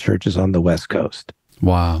Anglican churches on the West Coast?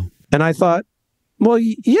 Wow. And I thought, well,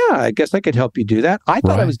 yeah, I guess I could help you do that. I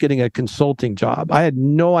thought I was getting a consulting job. I had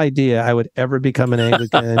no idea I would ever become an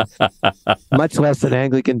Anglican, much less an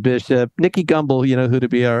Anglican bishop. Nikki Gumbel, who to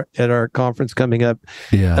be at our conference coming up,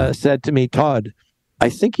 said to me, Todd, I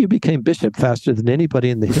think you became bishop faster than anybody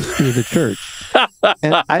in the history of the church.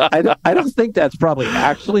 And I don't think that's probably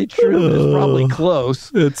actually true. It's probably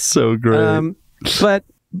close. It's so great.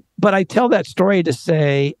 But I tell that story to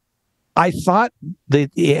say, I thought the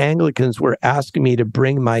Anglicans were asking me to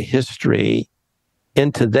bring my history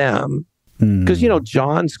into them. Because,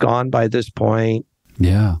 John's gone by this point.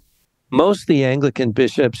 Most of the Anglican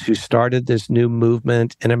bishops who started this new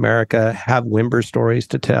movement in America have Wimber stories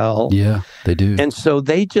to tell. They do. And so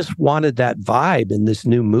they just wanted that vibe in this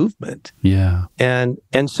new movement. And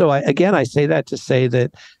so I say that to say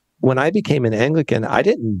that when I became an Anglican, I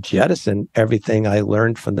didn't jettison everything I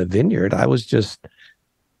learned from the Vineyard. I was just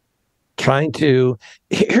trying to...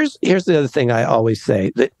 Here's the other thing I always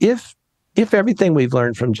say, that if if everything we've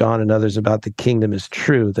learned from John and others about the kingdom is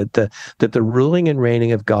true, that the ruling and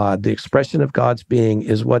reigning of God, the expression of God's being,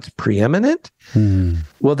 is what's preeminent,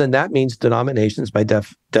 well, then that means denominations by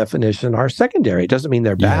definition are secondary. It doesn't mean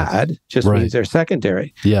they're bad, just means they're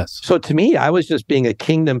secondary. Yes. So to me, I was just being a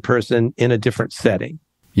kingdom person in a different setting.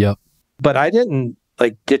 Yep. But I didn't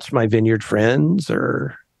ditch my vineyard friends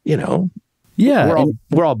or, Yeah.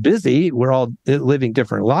 We're all busy. We're all living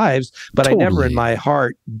different lives, but I never in my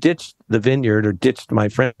heart ditched the vineyard or ditched my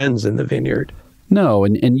friends in the vineyard. No,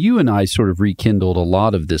 and you and I sort of rekindled a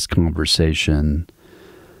lot of this conversation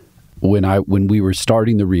when we were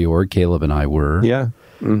starting the reorg. Caleb and I were. Yeah.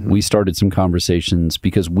 Mm-hmm. We started some conversations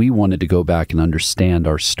because we wanted to go back and understand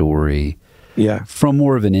our story from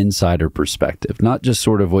more of an insider perspective, not just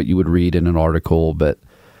sort of what you would read in an article, but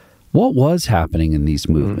what was happening in these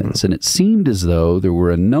movements. And it seemed as though there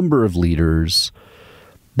were a number of leaders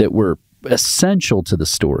that were essential to the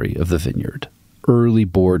story of the vineyard. Early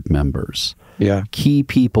board members, key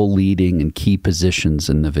people leading in key positions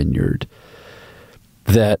in the vineyard,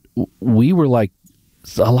 that we were like,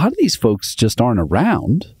 a lot of these folks just aren't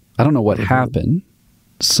around. I don't know what happened.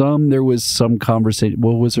 There was some conversation,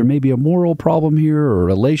 well, was there maybe a moral problem here or a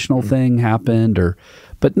relational thing happened,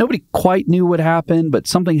 but nobody quite knew what happened, but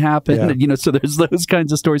something happened, so there's those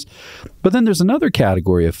kinds of stories. But then there's another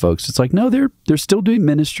category of folks. It's like, no, they're still doing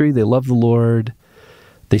ministry. They love the Lord.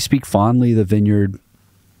 They speak fondly of the vineyard,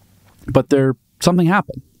 but something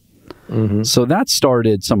happened. Mm-hmm. So that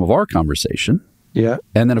started some of our conversation. Yeah.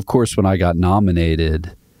 And then, of course, when I got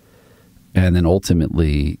nominated and then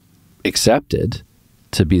ultimately accepted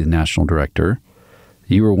to be the national director,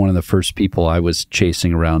 you were one of the first people I was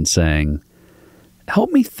chasing around saying,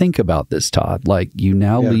 help me think about this, Todd. You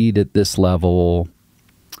now lead at this level.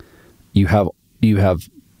 You have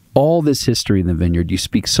all this history in the vineyard. You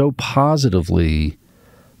speak so positively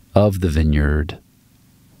of the vineyard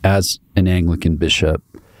as an Anglican bishop.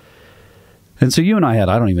 And so you and I had,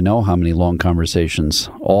 I don't even know how many long conversations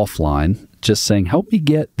offline, just saying, help me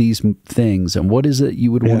get these things. And what is it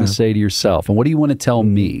you would want to say to yourself? And what do you want to tell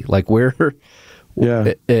me? And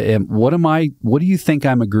what do you think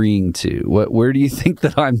I'm agreeing to? Where do you think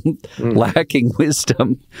that I'm lacking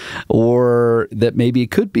wisdom, or that maybe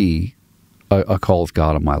it could be a call of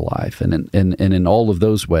God in my life? And in all of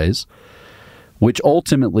those ways, which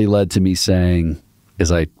ultimately led to me saying,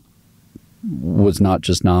 as I was not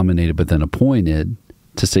just nominated, but then appointed,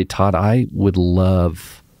 to say, Todd, I would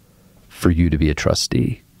love for you to be a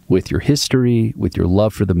trustee with your history, with your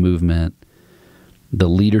love for the movement, the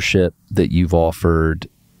leadership that you've offered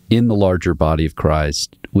in the larger body of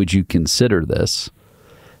Christ. Would you consider this?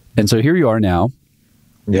 And so here you are now,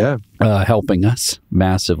 helping us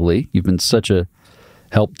massively. You've been such a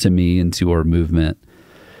help to me and to our movement.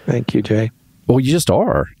 Thank you, Jay. Well, you just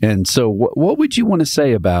are. And so what would you want to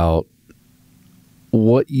say about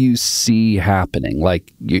what you see happening?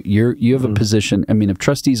 You have a position. I mean, if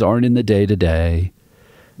trustees aren't in the day-to-day,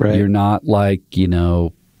 you're not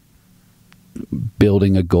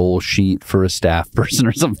building a goal sheet for a staff person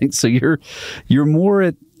or something. So you're more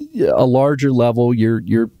at a larger level.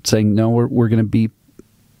 You're saying, no, we're going to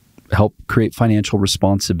help create financial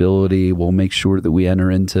responsibility. We'll make sure that we enter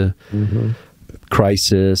into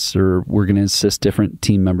crisis, or we're going to assist different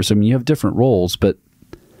team members. I mean, you have different roles, but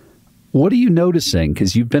what are you noticing?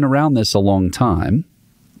 Because you've been around this a long time.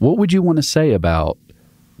 What would you want to say about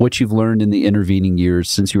what you've learned in the intervening years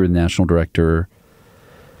since you were the national director,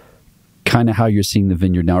 kind of how you're seeing the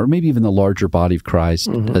vineyard now, or maybe even the larger body of Christ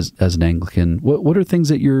as an Anglican? What are things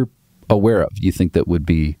that you're aware of, you think, that would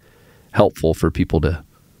be helpful for people to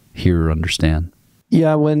hear or understand?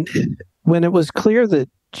 Yeah, when it was clear that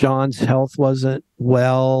John's health wasn't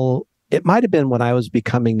well, it might have been when I was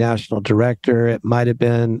becoming national director. It might have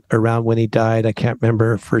been around when he died. I can't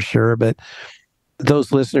remember for sure, but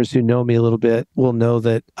those listeners who know me a little bit will know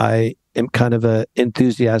that I am kind of an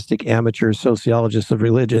enthusiastic amateur sociologist of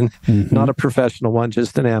religion, not a professional one,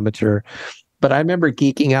 just an amateur. But I remember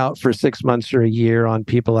geeking out for 6 months or a year on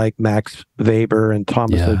people like Max Weber and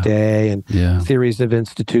Thomas O'Day and theories of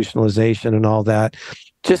institutionalization and all that,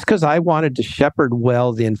 just because I wanted to shepherd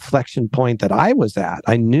well the inflection point that I was at.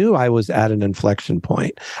 I knew I was at an inflection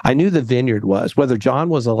point. I knew the vineyard was, whether John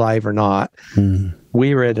was alive or not,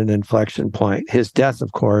 we were at an inflection point. His death,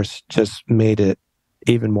 of course, just made it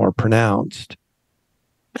even more pronounced.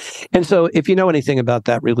 And so if you know anything about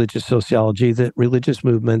that religious sociology, that religious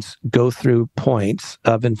movements go through points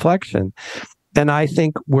of inflection. And I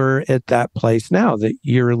think we're at that place now, that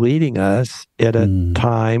you're leading us at a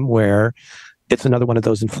time where it's another one of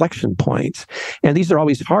those inflection points. And these are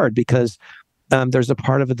always hard because there's a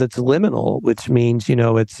part of it that's liminal, which means,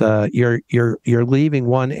 it's you're leaving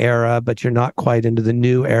one era, but you're not quite into the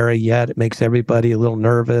new era yet. It makes everybody a little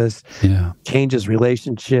nervous. Yeah. Changes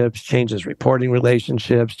relationships, changes reporting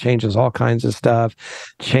relationships, changes all kinds of stuff.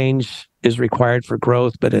 Change is required for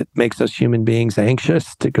growth, but it makes us human beings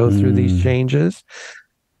anxious to go through these changes.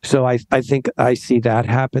 So I think I see that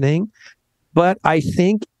happening. But I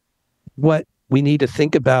think what we need to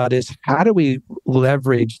think about is, how do we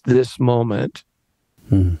leverage this moment?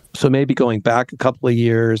 So maybe going back a couple of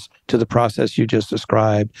years to the process you just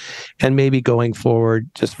described, and maybe going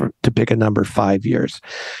forward to pick a number, 5 years.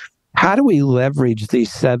 How do we leverage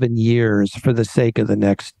these 7 years for the sake of the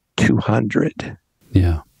next 200?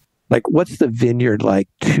 Yeah. Like, what's the vineyard like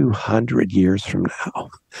 200 years from now?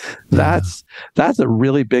 That's a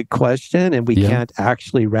really big question, and we can't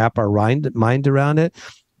actually wrap our mind around it.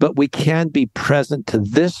 But we can be present to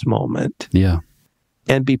this moment,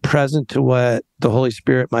 and be present to what the Holy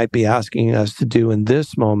Spirit might be asking us to do in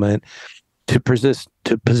this moment to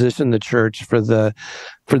position the church for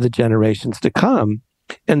the generations to come.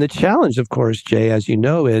 And the challenge, of course, Jay, as you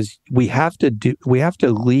know, is we have to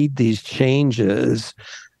lead these changes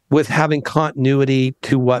with having continuity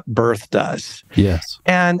to what birth does. Yes.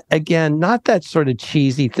 And again, not that sort of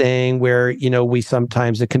cheesy thing where, we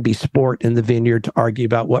sometimes, it can be sport in the vineyard to argue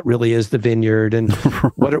about what really is the vineyard and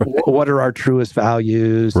what are our truest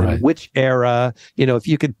values and which era. If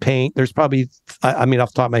you could paint, there's probably, off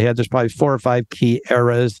the top of my head, there's probably 4 or 5 key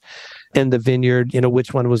eras in the vineyard,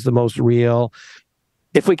 which one was the most real.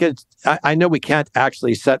 If we could, I know we can't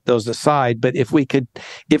actually set those aside, but if we could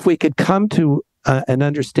come to an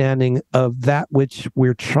understanding of that which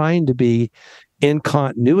we're trying to be in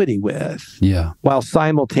continuity with, while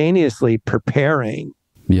simultaneously preparing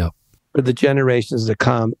for the generations to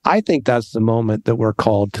come, I think that's the moment that we're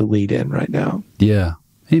called to lead in right now. Yeah.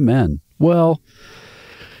 Amen. Well,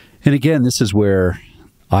 and again, this is where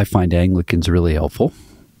I find Anglicans really helpful.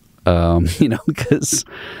 Because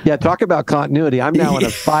talk about continuity. I'm now in a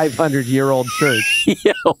 500-year-old church.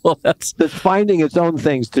 Well, that's finding its own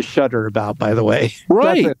things to shudder about. By the way,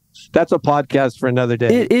 right? That's a podcast for another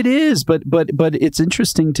day. It is, but it's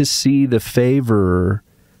interesting to see the favor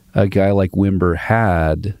a guy like Wimber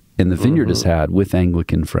had, and the Vineyard has had with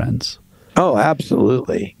Anglican friends. Oh,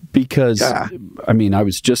 absolutely. Because I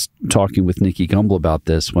was just talking with Nicky Gumbel about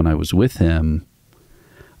this when I was with him.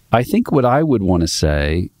 I think what I would want to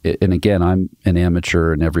say, and again, I'm an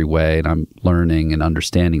amateur in every way, and I'm learning and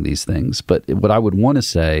understanding these things, but what I would want to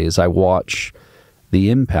say is I watch the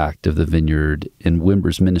impact of the Vineyard in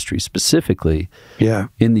Wimber's ministry specifically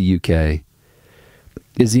in the UK,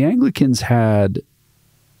 is the Anglicans have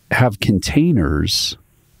containers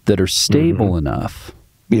that are stable enough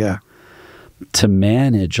to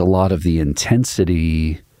manage a lot of the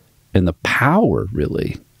intensity and the power,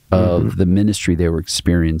 really, of the ministry they were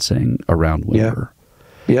experiencing around Wimber.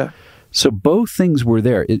 So both things were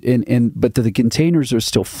there, but the containers are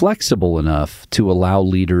still flexible enough to allow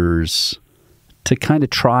leaders to kind of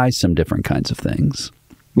try some different kinds of things.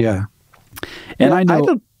 And I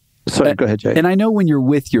know. Sorry, go ahead, Jay. And I know when you're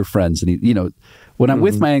with your friends, and when I'm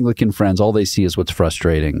with my Anglican friends, all they see is what's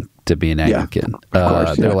frustrating to be an Anglican. Of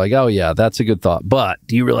course, they're like, "Oh yeah, that's a good thought," but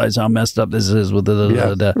do you realize how messed up this is with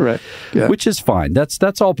which is fine.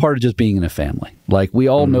 That's all part of just being in a family. Like, we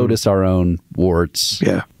all notice our own warts.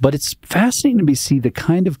 But it's fascinating to see the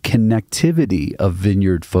kind of connectivity of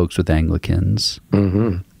Vineyard folks with Anglicans,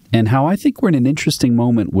 and how I think we're in an interesting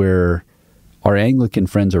moment where our Anglican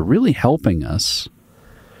friends are really helping us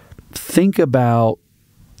think about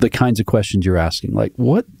the kinds of questions you're asking. Like,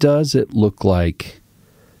 what does it look like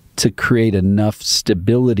to create enough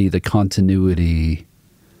stability the continuity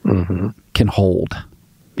can hold?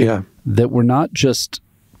 That we're not just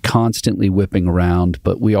constantly whipping around,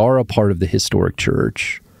 but we are a part of the historic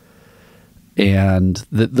church. And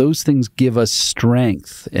that those things give us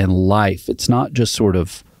strength and life. It's not just sort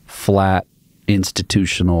of flat,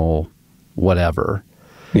 institutional, whatever.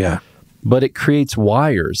 But it creates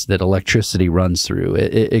wires that electricity runs through.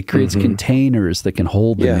 It creates containers that can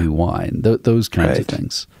hold the new wine, those kinds of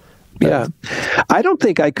things. I don't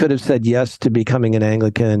think I could have said yes to becoming an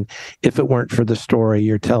Anglican if it weren't for the story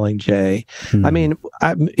you're telling, Jay. I mean,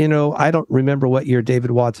 I don't remember what year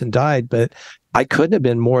David Watson died, but I couldn't have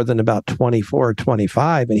been more than about 24 or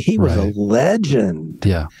 25, and he was a legend.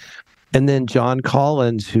 And then John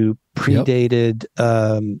Collins, who predated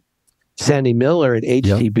Sandy Miller at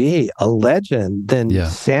HTB, a legend. Then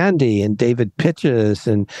Sandy and David Pitches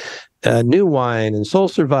and New Wine and Soul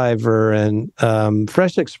Survivor and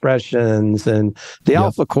Fresh Expressions and the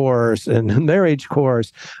Alpha Course and Marriage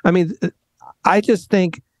Course. I mean, I just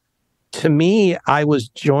think to me, I was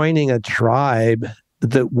joining a tribe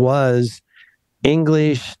that was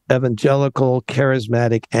English, evangelical,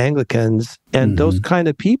 charismatic Anglicans, and those kind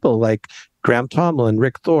of people like Graham Tomlin,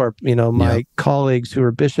 Rick Thorpe, my colleagues who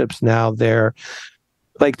are bishops now there,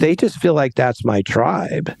 like they just feel like that's my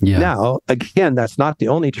tribe. Yeah. Now, again, that's not the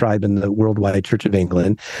only tribe in the Worldwide Church of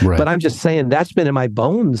England, but I'm just saying that's been in my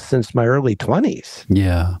bones since my early 20s.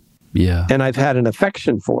 Yeah, yeah. And I've had an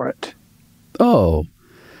affection for it. Oh,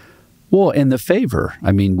 well, and the favor.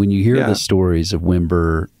 I mean, when you hear the stories of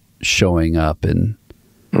Wimber showing up and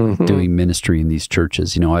doing ministry in these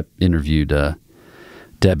churches, I interviewed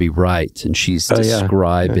Debbie Wright, and she's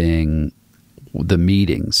describing the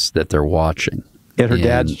meetings that they're watching. At her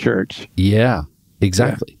dad's church. Yeah,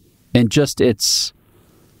 exactly. Yeah. And just, it's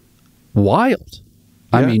wild.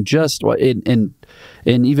 Yeah. I mean, just, and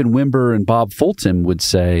even Wimber and Bob Fulton would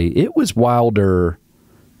say it was wilder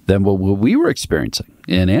than what we were experiencing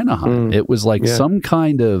in Anaheim. It was like some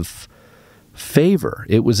kind of favor.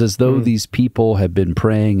 It was as though these people had been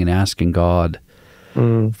praying and asking God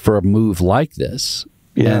for a move like this.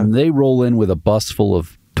 Yeah. And they roll in with a bus full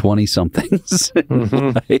of 20-somethings,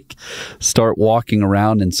 like start walking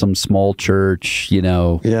around in some small church,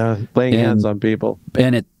 laying hands on people.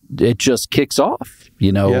 And it just kicks off,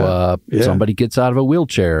 somebody gets out of a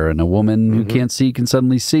wheelchair and a woman who can't see can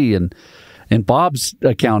suddenly see. And Bob's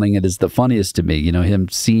accounting it as the funniest to me, him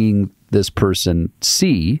seeing this person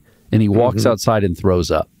see, and he walks outside and throws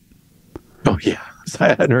up. Oh, yeah. I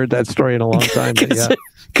hadn't heard that story in a long time.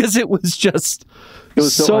 Because it was just... It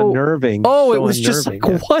was so unnerving. Oh, it was just like,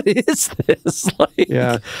 what is this? Like,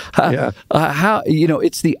 how,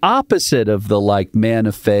 it's the opposite of the like man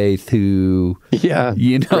of faith who,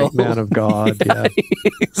 great man of God. Yeah.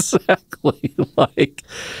 Exactly. Like,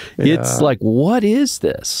 it's like, what is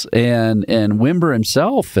this? And Wimber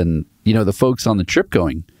himself and, the folks on the trip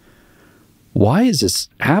going, why is this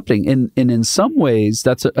happening? And in some ways,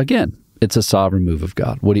 that's, it's a sovereign move of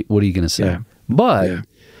God. What are you going to say? Yeah. But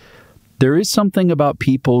there is something about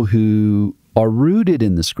people who are rooted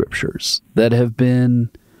in the scriptures that have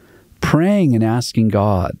been praying and asking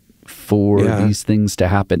God for these things to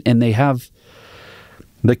happen. And they have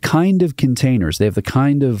the kind of containers, they have the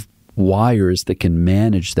kind of wires that can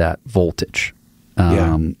manage that voltage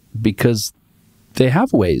because they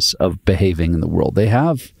have ways of behaving in the world. They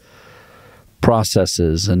have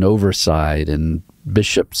processes and oversight and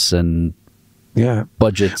bishops and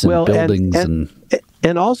budgets and buildings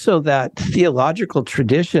and also that theological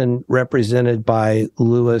tradition represented by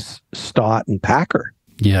Lewis, Stott, and Packer.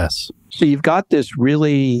 Yes. So you've got this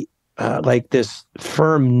really like this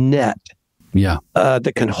firm net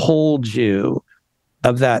that can hold you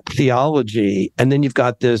of that theology. And then you've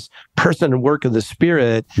got this person and work of the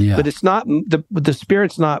Spirit, but it's not, the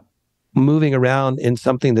Spirit's not moving around in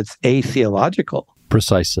something that's atheological.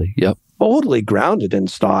 Precisely. Yep. Totally grounded in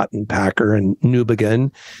Stott and Packer and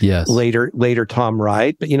Newbegin. Yes. Later Tom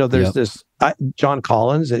Wright. But, there's this, John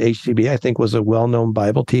Collins at HCB, I think, was a well-known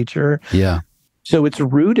Bible teacher. Yeah. So it's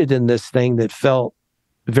rooted in this thing that felt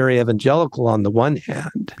very evangelical on the one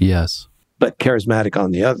hand. Yes. But charismatic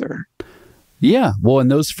on the other. Yeah. Well,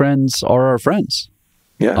 and those friends are our friends.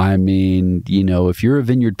 Yeah. I mean, if you're a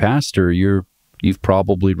vineyard pastor, you've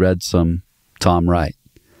probably read some Tom Wright.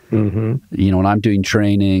 When I'm doing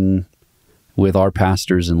training with our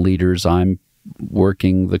pastors and leaders, I'm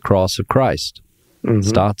working the cross of Christ.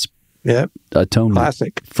 Stott's atonement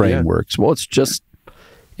classic frameworks. Well, it's just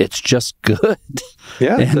good.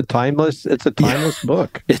 Yeah, it's a timeless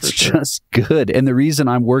book. It's just good. And the reason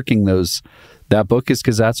I'm working that book is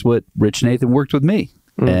because that's what Rich Nathan worked with me,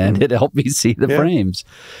 and it helped me see the frames.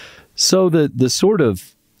 So the sort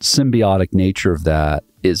of symbiotic nature of that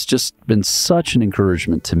has just been such an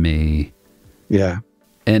encouragement to me. Yeah.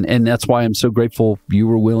 And that's why I'm so grateful you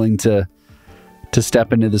were willing to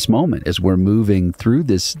step into this moment as we're moving through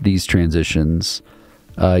these transitions.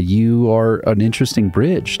 You are an interesting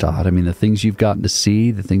bridge, Todd. I mean, the things you've gotten to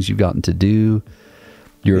see, the things you've gotten to do,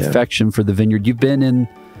 your affection for the vineyard. You've been in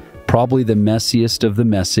probably the messiest of the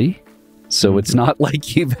messy. So it's not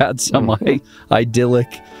like you've had some idyllic,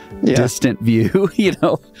 distant view,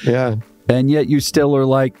 Yeah. And yet you still are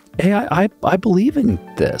like, hey, I believe in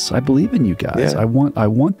this. I believe in you guys. I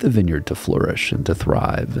want the vineyard to flourish and to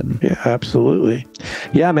thrive. And yeah, absolutely.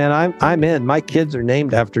 Yeah, man, I'm in. My kids are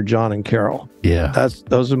named after John and Carol. Yeah.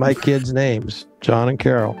 Those are my kids' names, John and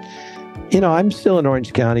Carol. I'm still in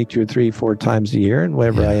Orange County 2 or 3, 4 times a year, and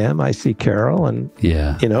wherever I am, I see Carol, and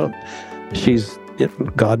she's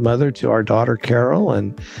godmother to our daughter Carol,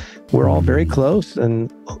 and we're all very close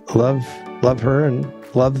and love her and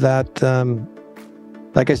love that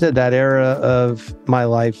like I said, that era of my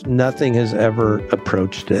life, nothing has ever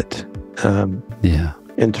approached it.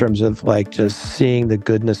 In terms of like just seeing the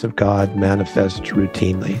goodness of God manifest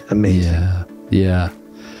routinely. Amazing. Yeah.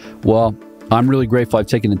 Well, I'm really grateful. I've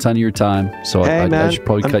taken a ton of your time, so I should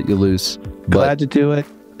probably cut you loose. Glad to do it.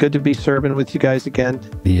 Good to be serving with you guys again.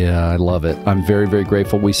 Yeah, I love it. I'm very, very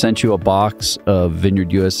grateful. We sent you a box of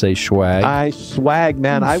Vineyard USA swag. Swag,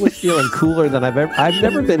 man. I was feeling cooler than I've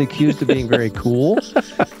never been accused of being very cool.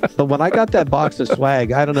 But when I got that box of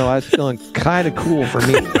swag, I don't know, I was feeling kind of cool for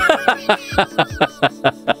me.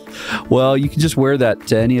 Well, you can just wear that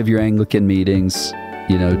to any of your Anglican meetings,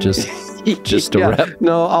 just to rep.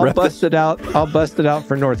 No, I'll bust it out. I'll bust it out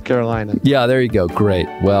for North Carolina. Yeah, there you go. Great.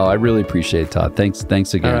 Well, I really appreciate it, Todd.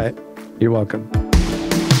 Thanks again. All right. You're welcome.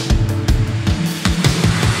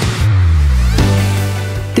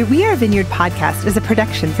 The We Are Vineyard podcast is a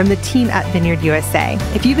production from the team at Vineyard USA.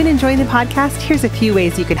 If you've been enjoying the podcast, here's a few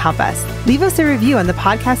ways you can help us. Leave us a review on the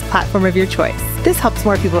podcast platform of your choice. This helps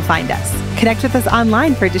more people find us. Connect with us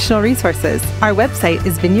online for additional resources. Our website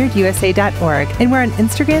is vineyardusa.org, and we're on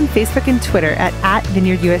Instagram, Facebook, and Twitter at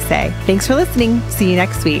VineyardUSA. Thanks for listening. See you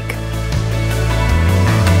next week.